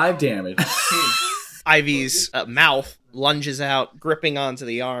 5 damage. Ivy's mouth lunges out, gripping onto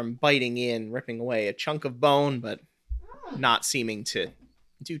the arm, biting in, ripping away a chunk of bone, but not seeming to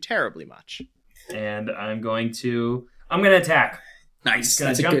do terribly much. And I'm going to attack. Nice. Gonna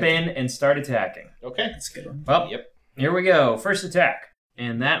That's a jump good. in and start attacking. Okay. That's a good one. Well, Yep. Here we go. First attack.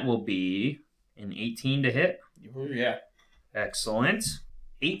 And that will be an 18 to hit. Yeah. Excellent.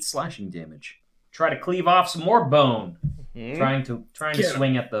 8 slashing damage. Try to cleave off some more bone. Trying to Get him.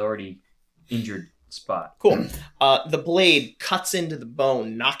 swing at the already injured spot. Cool. The blade cuts into the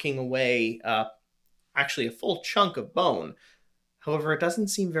bone, knocking away actually a full chunk of bone. However, it doesn't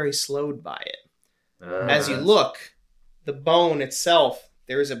seem very slowed by it. As you look, the bone itself,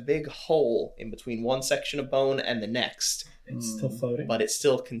 there is a big hole in between one section of bone and the next, It's still floating. but it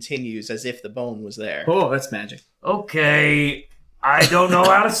still continues as if the bone was there. Oh, that's magic. Okay, I don't know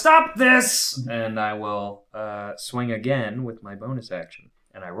how to stop this. And I will swing again with my bonus action.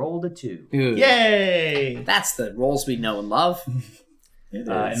 And I rolled a 2. Ooh. Yay! That's the rolls we know and love. And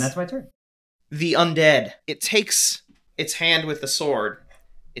that's my turn. The undead. It takes its hand with the sword.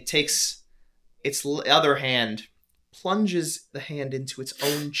 It takes its other hand, plunges the hand into its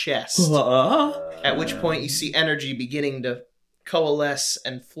own chest. At which point you see energy beginning to coalesce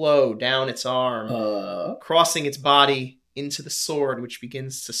and flow down its arm, crossing its body into the sword, which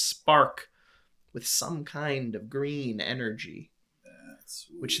begins to spark with some kind of green energy,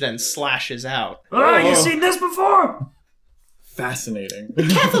 which then slashes out. You seen this before? Fascinating.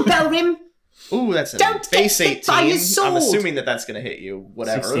 Careful, Belrim! Ooh, that's a Don't base get hit by 18. your sword. I'm assuming that's going to hit you.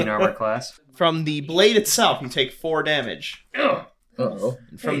 Whatever. 16 armor class. From the blade itself, you take 4 damage. Ugh. Uh-oh.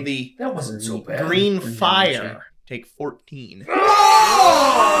 And from the That wasn't so bad. green fire, take 14.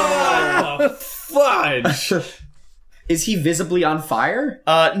 Fudge! Is he visibly on fire?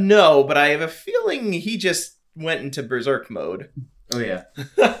 No, but I have a feeling he just went into berserk mode. Oh, yeah.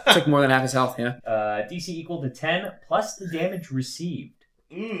 Took more than half his health, yeah. DC equal to 10 plus the damage received,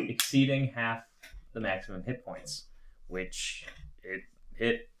 exceeding half the maximum hit points, which it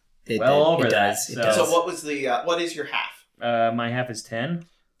hit over that. Does. So what was the what is your half? My half is 10.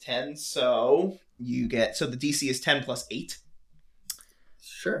 10. So you get the DC is 10 plus 8.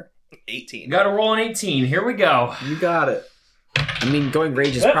 Sure. 18. Got to roll an 18. Here we go. You got it. I mean, going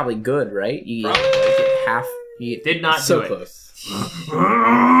rage is probably good, right? You get half. You get, Did not So do it. close.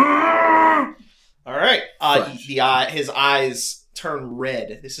 All right. His eyes turn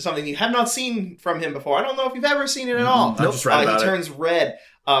red. This is something you have not seen from him before. I don't know if you've ever seen it at all. I just read about he it. turns red.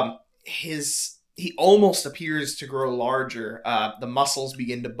 He almost appears to grow larger. The muscles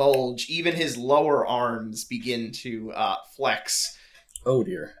begin to bulge. Even his lower arms begin to flex. Oh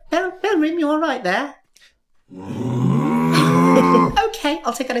dear. Belrim, you alright there? Okay,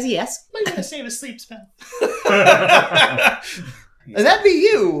 I'll take that as a yes. I'm going to save a sleep spell. That'd be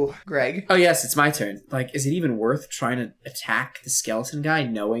you, Greg. Oh yes, it's my turn. Like, is it even worth trying to attack the skeleton guy,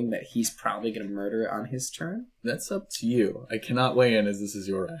 knowing that he's probably going to murder it on his turn? That's up to you. I cannot weigh in as this is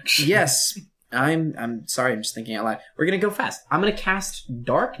your action. Yes. I'm sorry, I'm just thinking out loud. We're gonna go fast. I'm gonna cast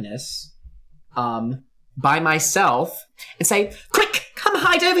darkness by myself and say, quick, come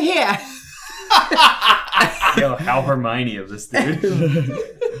hide over here. Yo, how Hermione of this dude.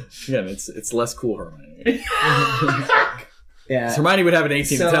 Again, it's less cool Hermione. Yeah. Hermione would have an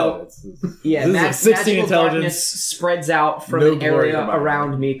 18 So- intelligence. Yeah, This is a 16 magical intelligence. darkness spreads out from No an glory area to mine.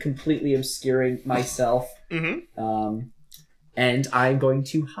 around me, completely obscuring myself. Mm-hmm. And I'm going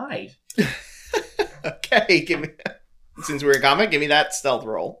to hide. Okay, give me. Since we're in combat, give me that stealth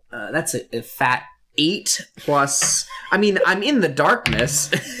roll. That's a fat 8 plus. I mean, I'm in the darkness.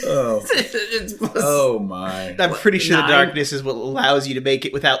 Oh. It's plus- Oh my. I'm pretty sure the 9. darkness is what allows you to make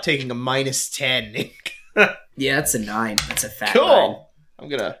it without taking a -10. Yeah, that's a 9. That's a fat Cool. I'm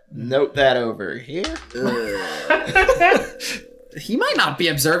gonna note that over here. 9. He might not be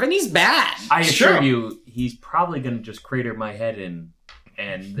observant. He's bad. I assure Sure. you, he's probably going to just crater my head in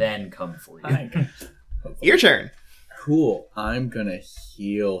and then come for you. Your turn. Cool. I'm gonna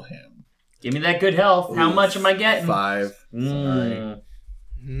heal him. Give me that good health. How Ooh, much am I getting? 5. Mm.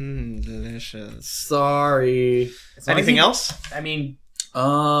 Delicious. Sorry. As long as Anything he- else? I mean,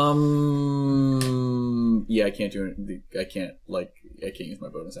 Yeah, I can't do it. I can't use my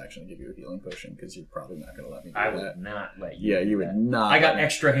bonus action to give you a healing potion because you're probably not going to let me do I that. would not let you. Yeah, do you would that. not. I got let me.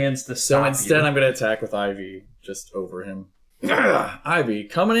 extra hands to So stop instead, you. I'm going to attack with Ivy just over him. Ivy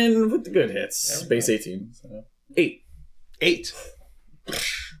coming in with the good hits. There we Base go. 18. So. 8. 8.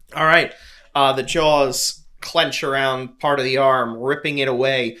 All right. The jaws clench around part of the arm, ripping it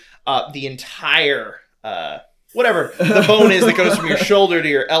away. The entire, whatever the bone is that goes from your shoulder to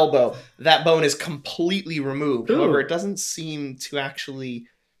your elbow, that bone is completely removed. Ooh. However, it doesn't seem to actually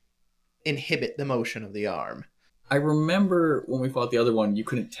inhibit the motion of the arm. I remember when we fought the other one, you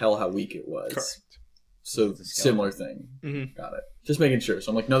couldn't tell how weak it was. Correct. So a skeleton. similar thing. Mhm. Got it. Just making sure. So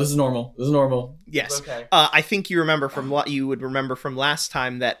I'm like, no, this is normal. This is normal. Yes. Okay. I think you remember from you would remember from last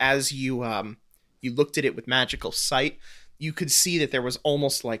time that as you you looked at it with magical sight, you could see that there was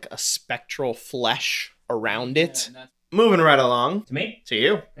almost like a spectral flesh around it. Moving right along To me? to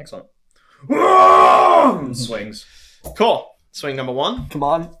you. Excellent. Swings. Cool. Swing number 1. Come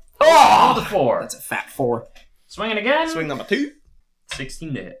on. Oh! The 4. That's a fat 4. Swinging again. Swing number 2.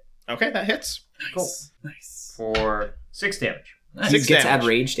 16 to hit. Okay, that hits. Cool. Nice. For 6 damage. Nice. Six He gets damage. add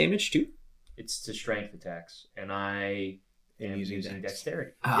rage damage too. It's to strength attacks, and I am using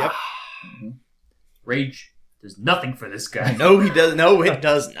dexterity. Yep. Mhm. Rage does nothing for this guy. No, he does. No, it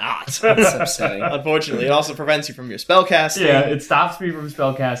does not. That's upsetting. Unfortunately, it also prevents you from your spellcasting, Yeah, it stops me from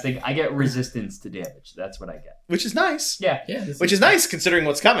spellcasting. I get resistance to damage. That's what I get. which is nice. Yeah. Yeah. This Which is nice considering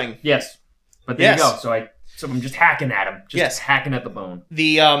what's coming. Yes. But there Yes. you go. So I So I'm just hacking at him. Just Yes. hacking at the bone.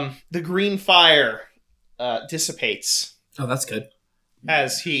 The green fire dissipates Oh, that's good.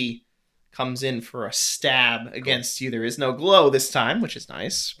 as he comes in for a stab against you. There is no glow this time, which is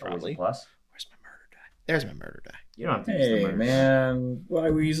nice. Always a Probably. plus. Where's my murder die? There's my murder die. You don't have to use the Hey, murder. man. Why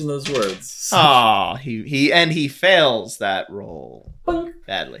are we using those words? Oh, he fails that roll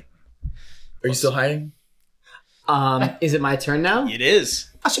badly. Are you still hiding? Is it my turn now? It is.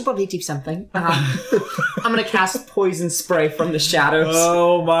 I should probably do something. I'm gonna cast poison spray from the shadows.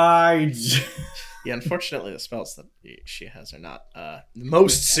 Oh my. Yeah, unfortunately, the spells that she has are not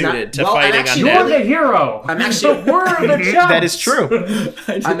most suited to well, I'm fighting actually You're undead. the hero. I'm actually- We're the chumps. That is true.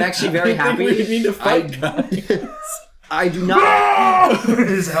 I'm actually very happy. We need to fight, guys. I do not.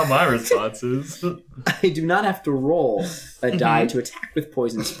 This is how my response is. I do not have to roll a die to attack with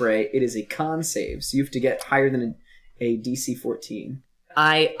poison spray. It is a con save, so you have to get higher than a DC 14.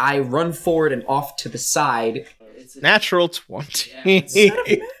 I run forward and off to the side. Natural 20. See,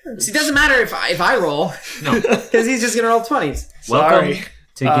 it doesn't matter if I roll, because he's just gonna roll 20s. Welcome Sorry.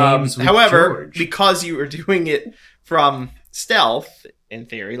 to games with However, George. because you are doing it from stealth, in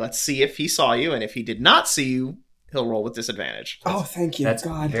theory, let's see if he saw you, and if he did not see you, he'll roll with disadvantage. Oh, thank you, That's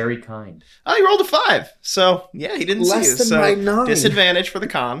God. very kind. Oh, he rolled a 5. So, yeah, he didn't Less see you. than So, my 9. disadvantage for the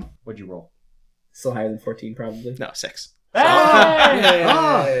con. What'd you roll? Still higher than 14, probably. No, 6.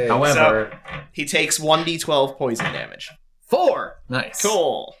 Hey! However, He takes 1d12 poison damage. 4. Nice.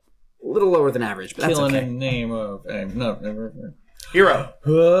 Cool. A little lower than average, but that's Killing okay. in the name of. No, never. Hero.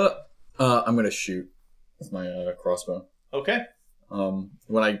 I'm gonna shoot with my crossbow. Okay.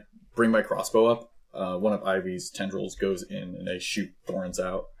 When I bring my crossbow up, one of Ivy's tendrils goes in and I shoot thorns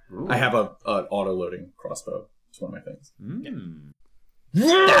out. I have an auto-loading crossbow. It's one of my things.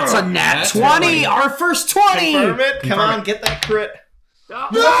 That's a nat That's 20! 20. Our first 20! Confirm it. Come on, get that crit. Oh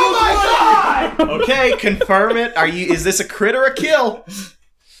my God! Okay, confirm it. Is this a crit or a kill?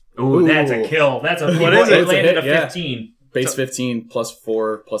 ooh, that's a kill. That's a What is it? It landed It's a a hit, 15. Base 15 plus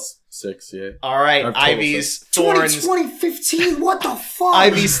 4 plus 6, yeah. All right, I've total Ivy's thorns. 2015, what the fuck?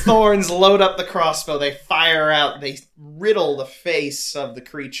 Ivy's thorns load up the crossbow. They fire out. They riddle the face of the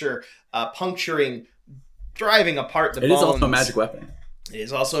creature, puncturing, driving apart the It bones. is also a magic weapon. It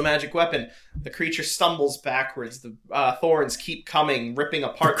is also a magic weapon. The creature stumbles backwards. The thorns keep coming, ripping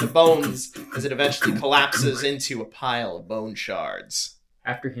apart the bones as it eventually collapses into a pile of bone shards.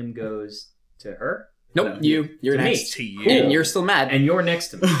 After him goes to her, Nope, No. you're To me. next. To you. And you're still mad. and you're next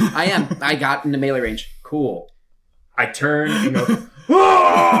to me. I am. I got into melee range. Cool. I turn and go,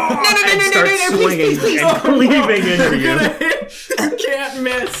 and start swinging and cleaving into you. I can't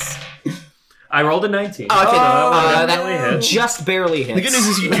miss. I rolled a 19. Okay, that that hits. just barely hits. The good news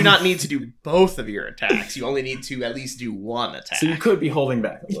is you do not need to do both of your attacks. You only need to at least do one attack. So you could be holding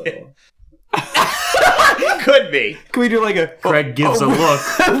back a little. Could be. Can we do like a Craig gives a look.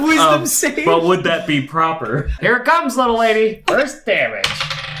 wisdom save? But would that be proper? Here it comes, little lady. First damage.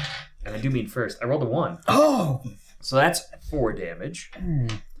 And I do mean first. I rolled a 1. Oh, So that's 4 damage. And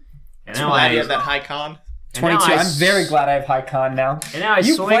now Glad you I, have that high con. and now 22. I I'm very glad I have high con now. And now I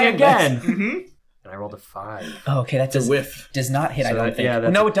You swing planned again. Mm-hmm. And I rolled a 5. Oh, okay, that It's a whiff. does not hit. So I don't that- think. yeah,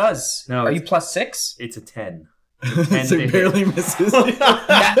 that's no, a- it does. No, Are it's- you plus 6? It's a 10. 10 So to it hit. barely misses.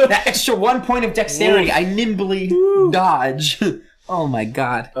 that extra 1 point of dexterity, I nimbly dodge. Oh my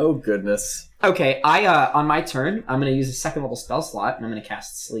god. Oh, goodness. Okay, on my turn, I'm gonna use a second level spell slot, and I'm gonna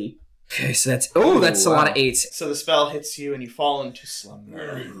cast sleep. Okay, so that's that's a lot of 8s. So the spell hits you and you fall into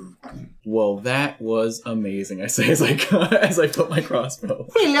slumber. Well, that was amazing, I say as I put my crossbow.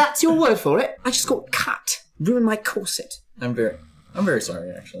 Really, that's your word for it. I just got cut. Ruin my corset. I'm very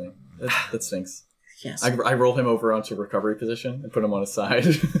sorry, actually. That stinks. Yes. I roll him over onto recovery position and put him on his side.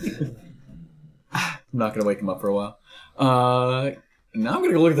 I'm not going to wake him up for a while. Now I'm going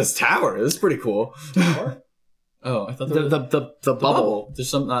to go look at this tower. This is pretty cool. Tower? Oh, I thought there was the bubble.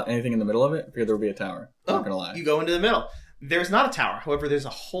 There's not anything in the middle of it. I figured there would be a tower. I'm not going to lie. You go into the middle. There's not a tower. However, there's a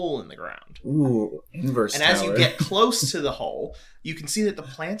hole in the ground. Ooh, inverse And tower. as you get close to the hole, you can see that the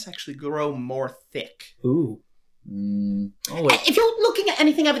plants actually grow more thick. Ooh. Oh, wait. If you're looking at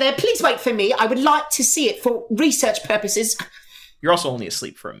anything over there, please wait for me. I would like to see it for research purposes. You're also only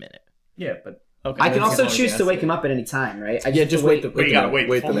asleep for a minute. Yeah, but Okay. I can then also you can choose to always wake ask him up at any time, right? I Yeah, just wait the But you gotta wait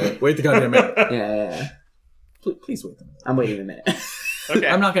Wait the full minute. Wait the goddamn minute. Yeah. Please wait the minute. I'm waiting a minute. Okay.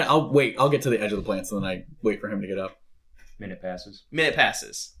 I'm not gonna. I'll wait. I'll get to the edge of the plants and then I wait for him to get up. minute passes. Minute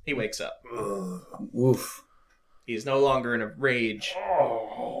passes. He wakes up. Oof. He is no longer in a rage.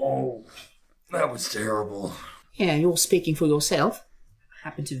 Oh, that was terrible. Yeah, you're speaking for yourself. I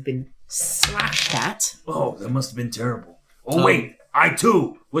happen to have been slashed at. Oh, that must have been terrible. Oh, wait. I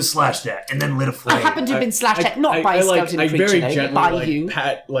too was slashed at and then lit a I flame. happen to have been slashed at not by a skeleton I creature, very though, but gently by you.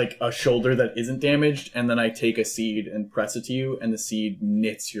 pat a shoulder that isn't damaged, and then I take a seed and press it to you, and the seed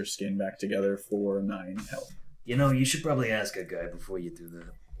knits your skin back together for 9 health. You should probably ask a guy before you do that.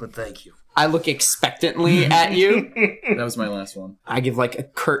 But thank you. I look expectantly at you. That was my last one. I give like a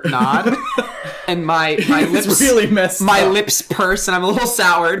curt nod, and my lips It's really messed my up. lips purse, and I'm a little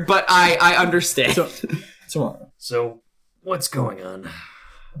soured, but I understand. Tomorrow. So, what's going on?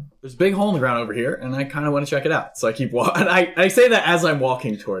 There's a big hole in the ground over here, and I kind of want to check it out. So I keep walking. I say that as I'm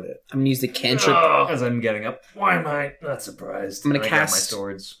walking toward it. I'm gonna use the cantrip As I'm getting up, why am I not surprised? I'm gonna I got my cast-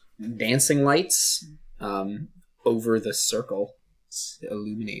 swords. dancing lights over the circle. It's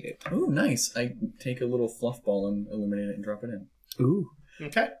illuminated. Oh, nice. I take a little fluff ball and illuminate it and drop it in. Ooh.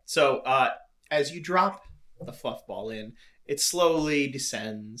 Okay. So as you drop the fluff ball in, it slowly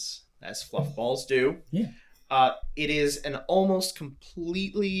descends, as fluff balls do. Yeah. It is an almost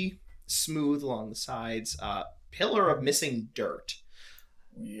completely smooth along the sides pillar of missing dirt.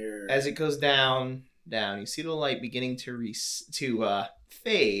 Weird. As it goes down, you see the light beginning to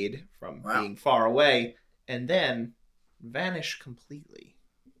fade from being far away, and then vanish completely.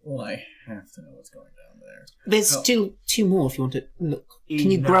 Well, I have to know what's going down there. There's still 2 more if you want to look. Can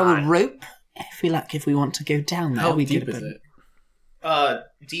you grow a rope? I feel like if we want to go down there, How we deep could is it?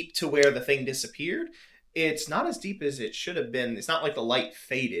 Deep to where the thing disappeared. It's not as deep as it should have been. It's not like the light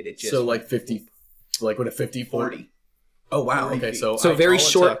faded. It just So like 50, like what a 50 foot? 40. Oh wow. 40 Okay, feet. so Very all it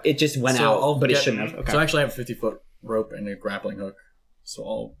short. took. It just went so out, I'll but it get- shouldn't have. Okay. So I actually have a 50-foot rope and a grappling hook. So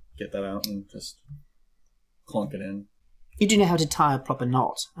I'll get that out and just clunk it in. You do know how to tie a proper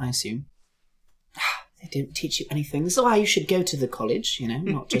knot, I assume. They don't teach you anything. This is why you should go to the college,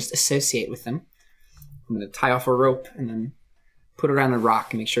 not just associate with them. I'm gonna tie off a rope and then put it around a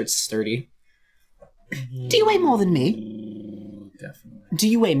rock and make sure it's sturdy. Do you weigh more than me? Definitely. Do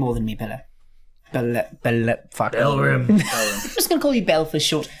you weigh more than me, Bella? Fuck. Elrim. I'm just going to call you Belle for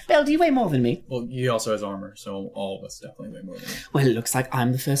short. Belle, do you weigh more than me? Well, he also has armor, so all of us definitely weigh more than him. Well, it looks like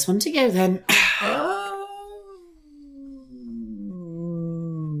I'm the first one to go then.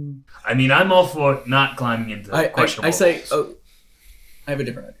 I mean, I'm all for not climbing into questionable I say, holes. oh, I have a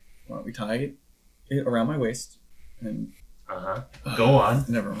different idea. Why don't we tie it around my waist and Go on.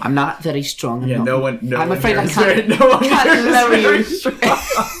 never mind. I'm not very strong. Yeah, no one. I'm afraid I here is can't- very- no one can't here is lower very you. strong.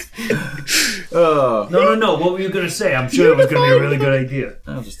 Oh, No. What were you going to say? I'm sure it was going to be a really good idea.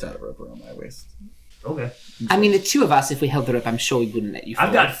 I'll just tie the rope around my waist. Okay. I mean, the 2 of us, if we held the rope, I'm sure we wouldn't let you fall.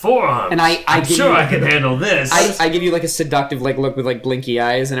 I've got 4 arms. And I'm I'm give sure you, I can handle this. I give you like a seductive look with like blinky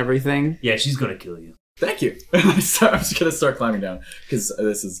eyes and everything. Yeah, she's going to kill you. Thank you. I'm just gonna start climbing down because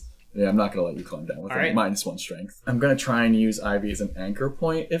this is. Yeah, I'm not gonna let you climb down with All a right. -1 strength. I'm gonna try and use Ivy as an anchor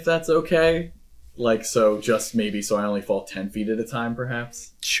point if that's okay. Like so, just maybe so I only fall 10 feet at a time,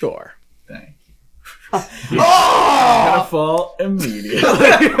 perhaps. Sure. Thank you. I'm gonna fall immediately.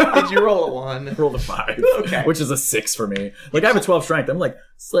 Did you roll a 1? Roll the 5, Okay. which is a 6 for me. Like I have a 12 strength. I'm like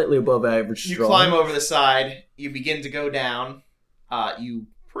slightly above average. You strong. climb over the side. You begin to go down. You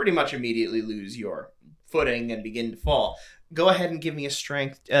pretty much immediately lose your footing and begin to fall. Go ahead and give me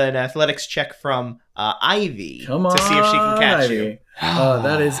an athletics check from Ivy Come on, to see if she can catch you. Ivy.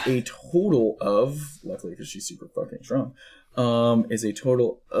 That is a total of, luckily because she's super fucking strong, is a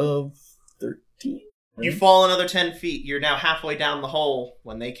total of 13. You fall another 10 feet. You're now halfway down the hole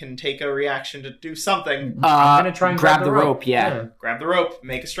when they can take a reaction to do something. I'm gonna try and grab the rope. Yeah. Grab the rope.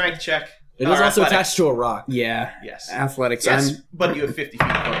 Make a strength check. It is Or also athletics. attached to a rock. Yeah. Yes. Athletics. Yes, but you have 50 feet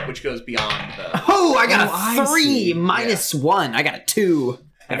of rope, which goes beyond the... Oh, I got Oh, a I 3 see. -1. I got a 2.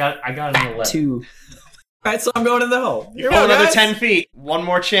 I got an 11. 2. All right, so I'm going in the hole. You fall another 10 feet. One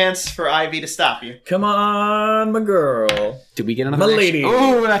more chance for Ivy to stop you. Come on, my girl. Did we get another My action? lady.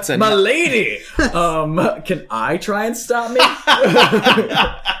 Oh, that's a My lady. Can I try and stop me?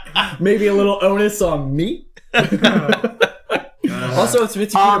 Maybe a little onus on me. Also, it's 50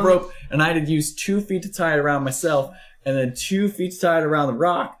 feet of rope, and I had to use 2 feet to tie it around myself, and then 2 feet to tie it around the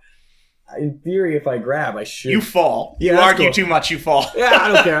rock. In theory, if I grab, I should. You fall. Yeah, You that's argue cool. too much, you fall. Yeah,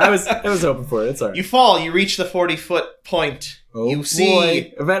 I don't care. I was hoping for it. It's alright. You fall. You reach the 40-foot point. Oh, you see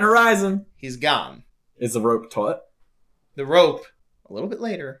boy. Event Horizon. he's gone. Is the rope taut? The rope, a little bit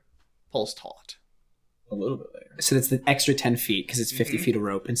later, pulls taut. A little bit later. So that's the extra 10 feet because it's 50 feet of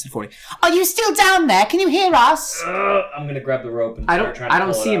rope instead of 40. Are you still down there? Can you hear us? I'm gonna grab the rope and I start don't. trying to I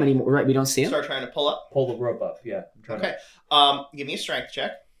don't pull it see him up. anymore. Right? We don't see him. Start trying to pull up. Pull the rope up. Yeah. I'm trying Okay. Give me a strength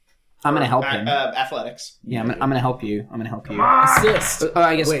check. I'm gonna help him. Athletics. Yeah, I'm gonna help you. I'm gonna help you. Assist.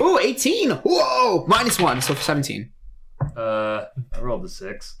 I guess. Wait. Oh, 18. Whoa, -1, so 17. I rolled a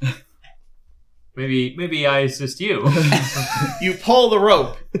 6. Maybe I assist you. You pull the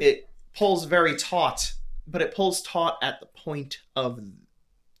rope. It pulls very taut, but it pulls taut at the point of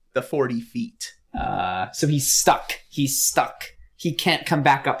the 40 feet. So he's stuck. He can't come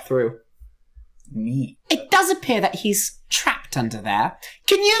back up through. Neat. It does appear that he's trapped under there.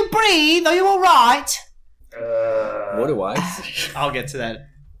 Can you breathe? Are you all right? What do I say? I'll get to that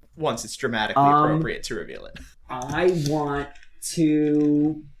once it's dramatically appropriate to reveal it. I want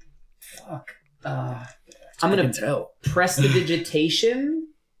to. Fuck. I'm gonna tell. press the digitation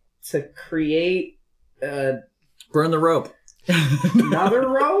to create Burn the rope. another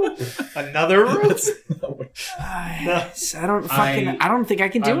rope. Another rope? I don't think I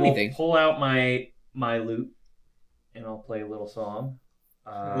can do I will anything. pull out my lute, and I'll play a little song.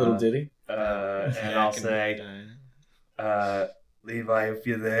 Little ditty. And I'll say, Levi, if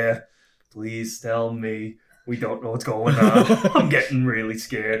you're there, please tell me. We don't know what's going on. I'm getting really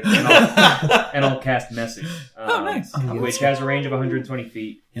scared. And I'll cast Message. Nice. Which has a range of 120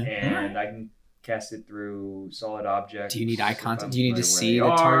 feet. Yeah. And I can cast it through solid objects. Do you need eye contact? if I'm Do you need to familiar see where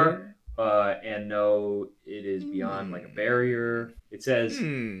the they target? are, and know it is beyond like a barrier. It says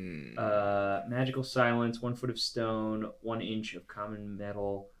magical silence, 1 foot of stone, 1 inch of common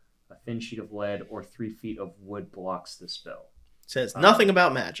metal, a thin sheet of lead, or 3 feet of wood blocks the spell. Says nothing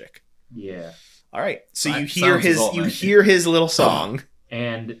about magic. Yeah. All right. So That you hear sounds his all you magic. hear his little song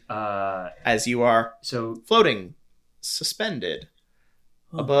And as you are so floating, suspended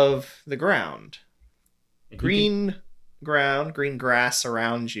above the ground. Green ground, green grass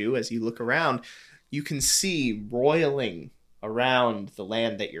around you. As you look around, you can see roiling around the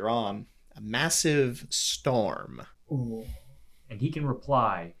land that you're on a massive storm. and he can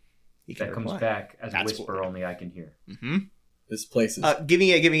reply. He can That comes reply. back as a That's whisper what- only I can hear. Mm-hmm. This place is. Give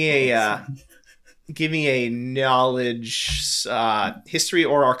me a knowledge, history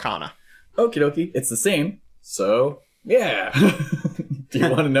or arcana. Okie dokie. It's the same. So, yeah. Do you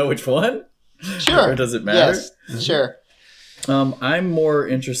want to know which one? Or does it matter? Yes, sure. I'm more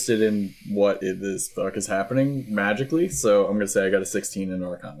interested in what this fuck is happening magically, so I'm going to say I got a 16 in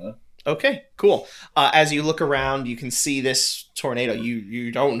Arcana. Okay, cool. As you look around, you can see this tornado.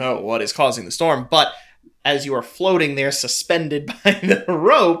 You don't know what is causing the storm, but as you are floating there, suspended by the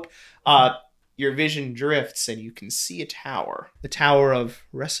rope, your vision drifts and you can see a tower. The Tower of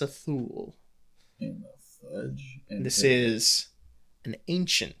Resathul. In the fudge. And This is an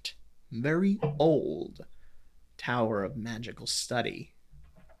ancient, very old tower of magical study.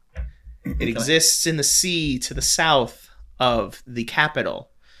 It exists in the sea to the south of the capital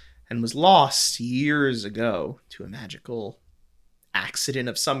and was lost years ago to a magical accident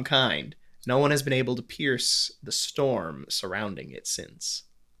of some kind. No one has been able to pierce the storm surrounding it since.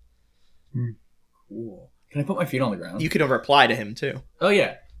 Cool. Can I put my feet on the ground? You can reply to him too. Oh,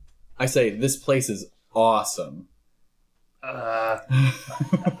 yeah. I say, this place is awesome. I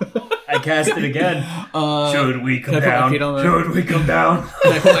cast it again. Should we come can I put my down? feet on the- Should we come down?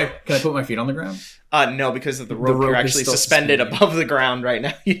 Can I put my feet on the ground? No, because of the rope, rope you're is actually still suspended suspended. above the ground right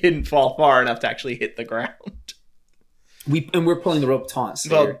now. You didn't fall far enough to actually hit the ground. We're pulling the rope taut.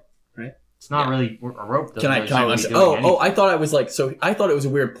 So Well, It's not really a rope. Can I? doesn't Can I? really undo- do Oh, anything. I thought I was like. So I thought it was a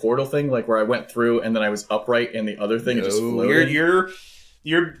weird portal thing, like where I went through and then I was upright, and the other thing just floated.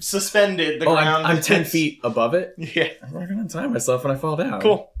 You're suspended. The Oh, ground. I'm 10 is- feet above it. Yeah, I'm not gonna time myself when I fall down.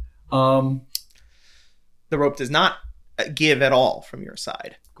 cool. The The rope does not give at all from your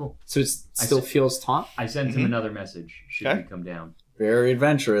side. it still feels taut. I sent him another message. Should Okay. we come down? very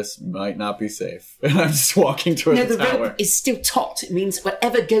adventurous, might not be safe. And I'm just walking towards No, the the tower. rope is still taut. It means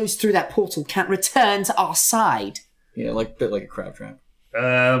whatever goes through that portal can't return to our side. Yeah, like a bit like a crab trap.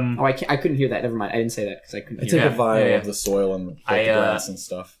 Oh, I couldn't hear that. Never mind. I didn't say that because I couldn't I hear take it. a vial yeah. of the soil and like, I, the grass and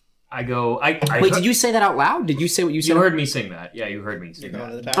stuff. I go. I Wait, did you say that out loud? Did you say what you said? You heard me sing that. Yeah, you heard me sing Going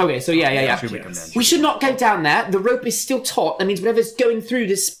to that. the tower. Okay, so yeah. Should we come down? We should not go down there. The rope is still taut. That means whatever's going through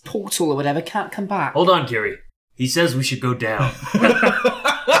this portal or whatever can't come back. Hold on, Kiri. He says we should go down.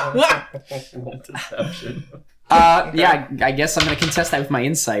 Deception. Yeah, I guess I'm going to contest that with my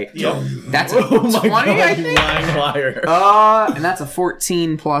insight. Yeah. That's a 20, I think. lying liar. And that's a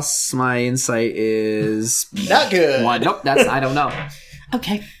 14 plus my insight is Not good. 1. Nope, I don't know.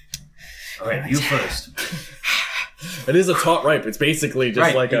 Okay. All right, you first. It is a taut rope. It's basically just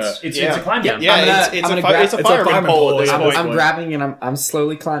Right, like it's a climb down. Yeah, I'm gonna- it's I'm a gonna it's a grab- it's a fireman fireman pole at pole, this yeah. point. I'm grabbing and I'm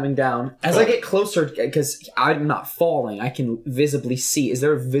slowly climbing down. As I get closer, because I'm not falling, I can visibly see. Is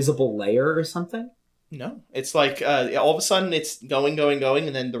there a visible layer or something? No, it's like all of a sudden it's going,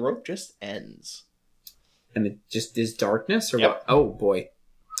 and then the rope just ends. And it just is darkness or Yep. what? Oh boy.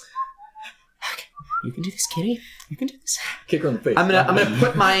 You can do this, Kitty. You can do this. Kick her in the face. I'm gonna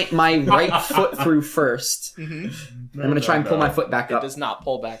put my right foot through first. Mm-hmm. I'm gonna try and pull my foot back It up. does not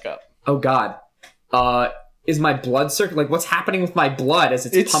pull back up. Oh God. Is my blood circle like what's happening with my blood as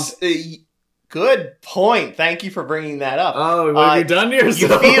it's pumped? Good point. Thank you for bringing that up. Oh, what have you done to You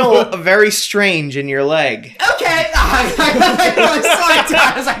yourself? feel very strange in your leg. Okay. I slow it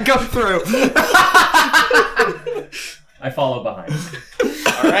down as I go through. I follow behind.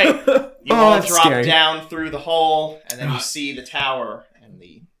 All right. You Oh, all that's drop scary. down through the hole, and then you see the tower and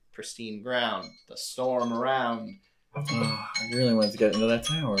the pristine ground, the storm around. Oh, I really wanted to get into that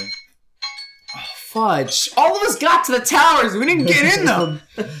tower. Fudge! All of us got to the towers. We didn't get in them.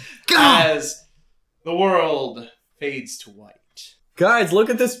 God. As the world fades to white. Guys, look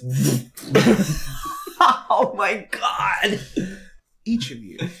at this. Oh my God. Each of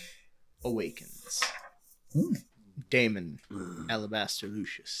you awakens. Damon Alabaster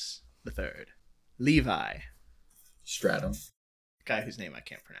Lucius III. Levi, Stratum. guy whose name I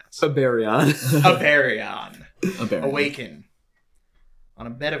can't pronounce. Aberion. Avarion. A bear. Awaken on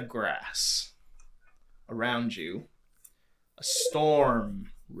a bed of grass. Around you, a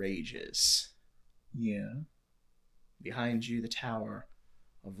storm rages. Yeah. Behind you, the tower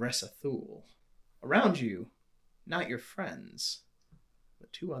of Resathul. Around you, not your friends,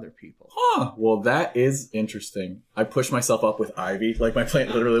 but two other people. Huh. Well, that is interesting. I push myself up with ivy. Like, my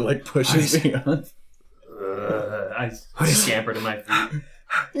plant literally, like, pushes me up. I scamper to my feet.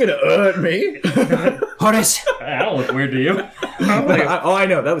 You're gonna me? Horace! I don't look weird to you. I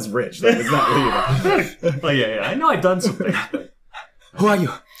know. That was Rich. That was not Levi. But yeah, I know I've done some things. But Who are you?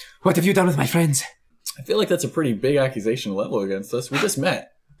 What have you done with my friends? I feel like that's a pretty big accusation level against us. We just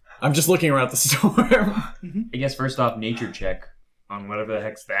met. I'm just looking around the storm. I guess first off, nature check on whatever the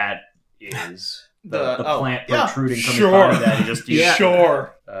heck's that is. The The- oh, plant yeah, protruding from sure. his body that he just used.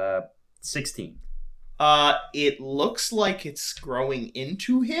 Sure. 16. It looks like it's growing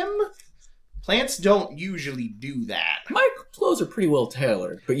into him. Plants don't usually do that. My clothes are pretty well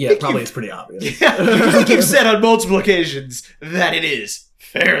tailored, but yeah, Thank probably you. it's pretty obvious. Yeah, I think you've said on multiple occasions that it is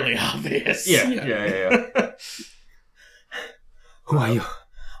fairly obvious. Yeah. Who are you?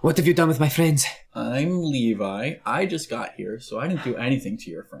 What have you done with my friends? I'm Levi. I just got here, so I didn't do anything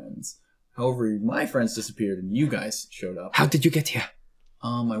to your friends. However, my friends disappeared and you guys showed up. How did you get here?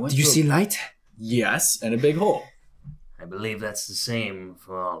 I went Did you to see light? Yes, and a big hole. I believe that's the same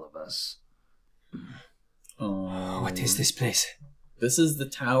for all of us. What is this place? This is the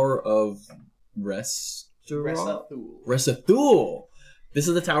Tower of Resathul. Resathul. Resathul. This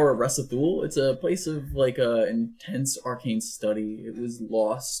is the Tower of Resathul. It's a place of like intense arcane study. It was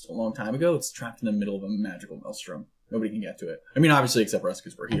lost a long time ago. It's trapped in the middle of a magical maelstrom. Nobody can get to it. I mean, obviously, except for us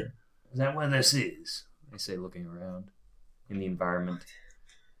because we're here. Is that where this is? I say, looking around in the environment.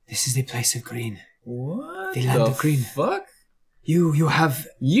 This is the place of green. What The land of green. fuck? You have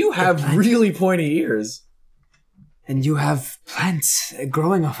You really pointy ears. and you have plants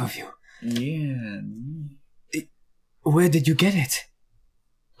growing off of you. Yeah. Where did you get it?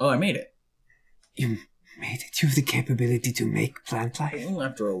 Oh, I made it. You made it. You have the capability to make plant life. Well,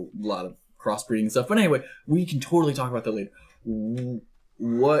 after a lot of crossbreeding and stuff. But anyway, we can totally talk about that later.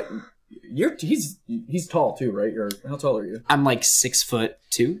 What? He's tall too, right? How tall are you? I'm like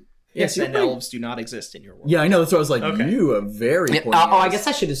 6'2". Yes, you're and pretty- elves do not exist in your world. Yeah, I know. That's what I was like. Okay. You are very pointy I ears. guess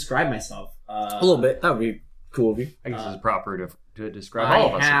I should describe myself. A little bit. That would be cool of you. I guess it's proper to describe all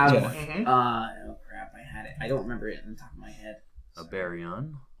of us. I have. Yeah. Mhm. Oh crap! I had it. I don't remember it on the top of my head. A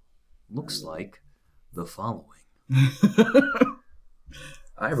baryon looks like the following.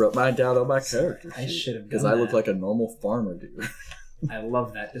 I wrote mine down on my character I should have because done I look that. like a normal farmer dude. I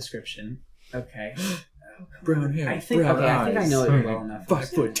love that description. Okay. Brown hair, I think. brown Okay, I think I eyes. know it well enough.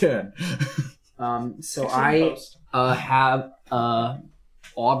 5'10". So I have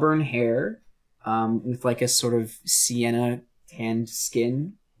auburn hair, with like a sort of sienna tanned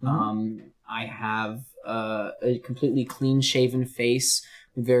skin. I have a completely clean shaven face,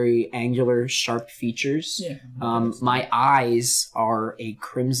 very angular, sharp features. Yeah. My eyes are a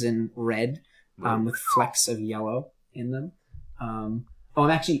crimson red, with flecks of yellow in them. I'm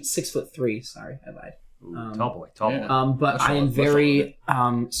actually 6'3". Sorry, I lied. Ooh, tall boy. Yeah. But That's I am all- that's very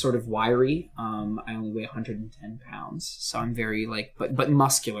sort of wiry. I only weigh 110 pounds, so I'm very but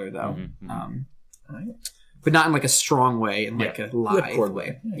muscular though. Mhm, Alright. But not in like a strong way, in like a live Whipcord way.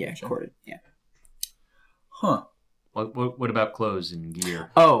 way. Yeah, Yeah, gotcha. corded. Yeah. Huh. What about clothes and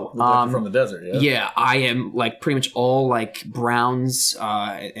gear? Oh, Look like you're from the desert, yeah? yeah, I am like pretty much all like browns,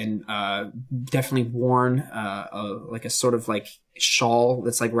 and definitely worn like a sort of like shawl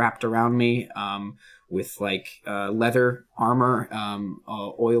that's like wrapped around me, with like leather armor,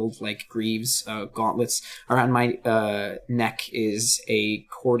 oiled like greaves, gauntlets. Around my neck is a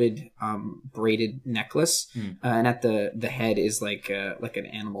corded, braided necklace, and at the head is like an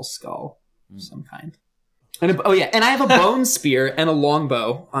animal skull of some kind. And and I have a bone spear and a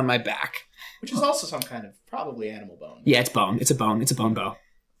longbow on my back, which is also some kind of probably animal bone. Yeah, it's bone. It's a bone bow.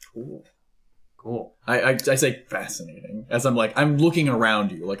 Cool. I say fascinating as I'm looking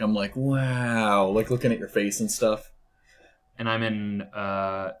around you, like I'm like, wow, like looking at your face and stuff. And I'm in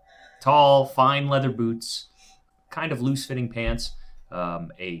tall, fine leather boots, kind of loose-fitting pants,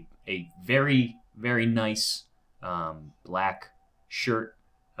 a very, very nice black shirt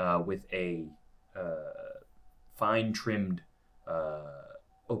with a fine-trimmed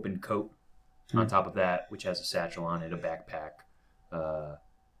open coat on top of that, which has a satchel on it, a backpack,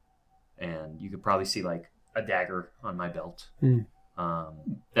 and you could probably see like a dagger on my belt.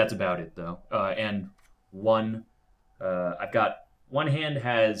 That's about it, though. And I've got one hand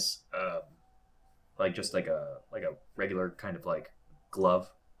has like just like a regular kind of like glove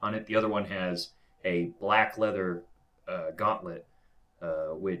on it. The other one has a black leather gauntlet,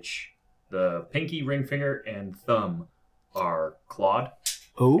 which the pinky, ring finger, and thumb are clawed.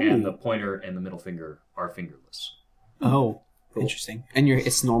 Oh. And the pointer and the middle finger are fingerless. Oh, cool. Interesting. And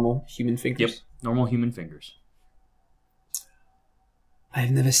it's normal human fingers? Yep, normal human fingers.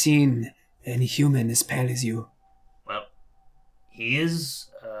 I've never seen any human as pale as you. Well, he is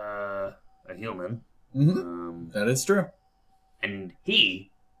a human. That is true. And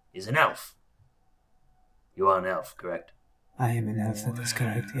he is an elf. You are an elf, correct? I am an elf, that is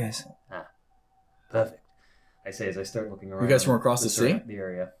correct, yes. Ah, perfect. I say as I start looking around. You guys from across the sea? The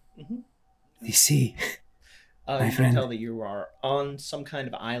area. The sea. My You friend. can tell that you are on some kind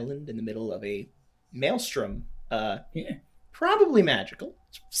of island in the middle of a maelstrom. Probably magical.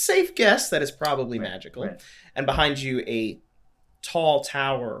 Safe guess that it's probably magical. Right. And behind you, a tall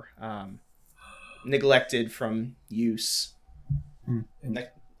tower, neglected from use.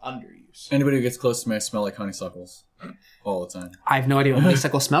 Underuse. Anybody who gets close to me, I smell like honeysuckles all the time. I have no idea what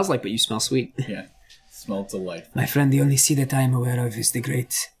honeysuckle smells like, but you smell sweet. Yeah. Smell delightful. My friend, the only sea that I am aware of is the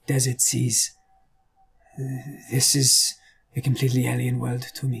great desert seas. This is a completely alien world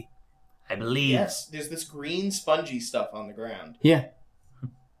to me. I believe. Yes, there's this green spongy stuff on the ground. Yeah.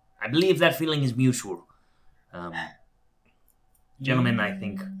 I believe that feeling is mutual. Gentlemen, I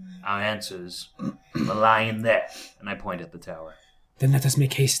think our answers will lie in there. And I point at the tower. Then let us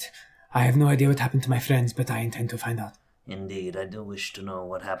make haste. I have no idea what happened to my friends, but I intend to find out. Indeed, I do wish to know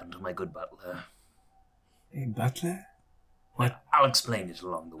what happened to my good butler. A butler? I'll explain it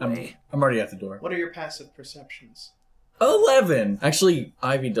along the way. I'm already at the door. What are your passive perceptions? 11! Actually,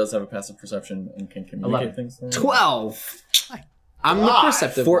 Ivy does have a passive perception and can communicate 11. things. 12. I'm the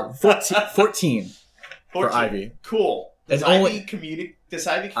perceptive one. 14 for Ivy. Cool. Does It's Ivy only- communicate? Does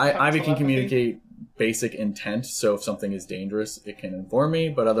Ivy? Ivy can telepathy? communicate basic intent, so if something is dangerous, it can inform me,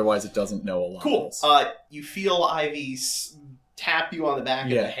 but otherwise it doesn't know a lot. Cool. You feel Ivy's tap you on the back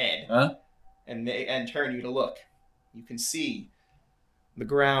of the head Huh? and turn you to look. You can see the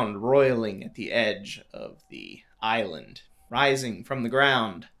ground roiling at the edge of the island. Rising from the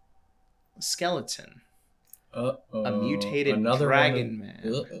ground, a skeleton, a mutated dragon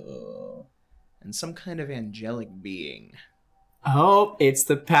man, and some kind of angelic being. Oh, it's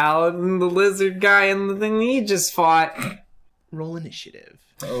the paladin, the lizard guy, and the thing he just fought. Roll initiative.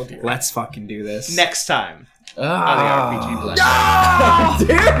 Oh dear. Let's fucking do this. Next time on the Ah. RPG Blender. How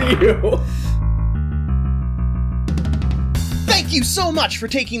dare you! Thank you so much for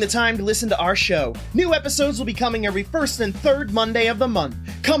taking the time to listen to our show. New episodes will be coming every first and third Monday of the month.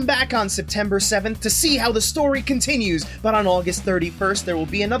 Come back on September 7th to see how the story continues, but on August 31st there will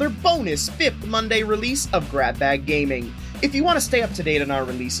be another bonus 5th Monday release of Grab Bag Gaming. If you want to stay up to date on our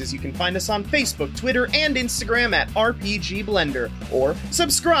releases, you can find us on Facebook, Twitter, and Instagram at RPG Blender, or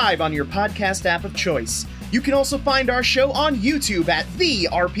subscribe on your podcast app of choice. You can also find our show on YouTube at The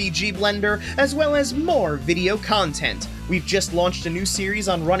RPG Blender, as well as more video content. We've just launched a new series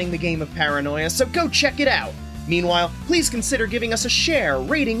on running the game of Paranoia, so go check it out. Meanwhile, please consider giving us a share,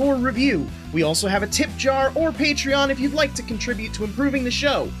 rating, or review. We also have a tip jar or Patreon if you'd like to contribute to improving the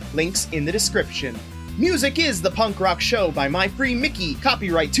show. Links in the description. Music is The Punk Rock Show by My Free Mickey,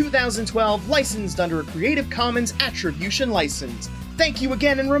 copyright 2012, licensed under a Creative Commons Attribution license. Thank you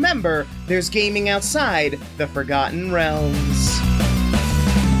again, and remember, there's gaming outside the Forgotten Realms.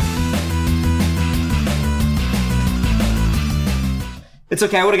 It's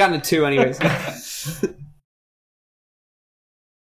okay, I would have gotten a 2 anyways.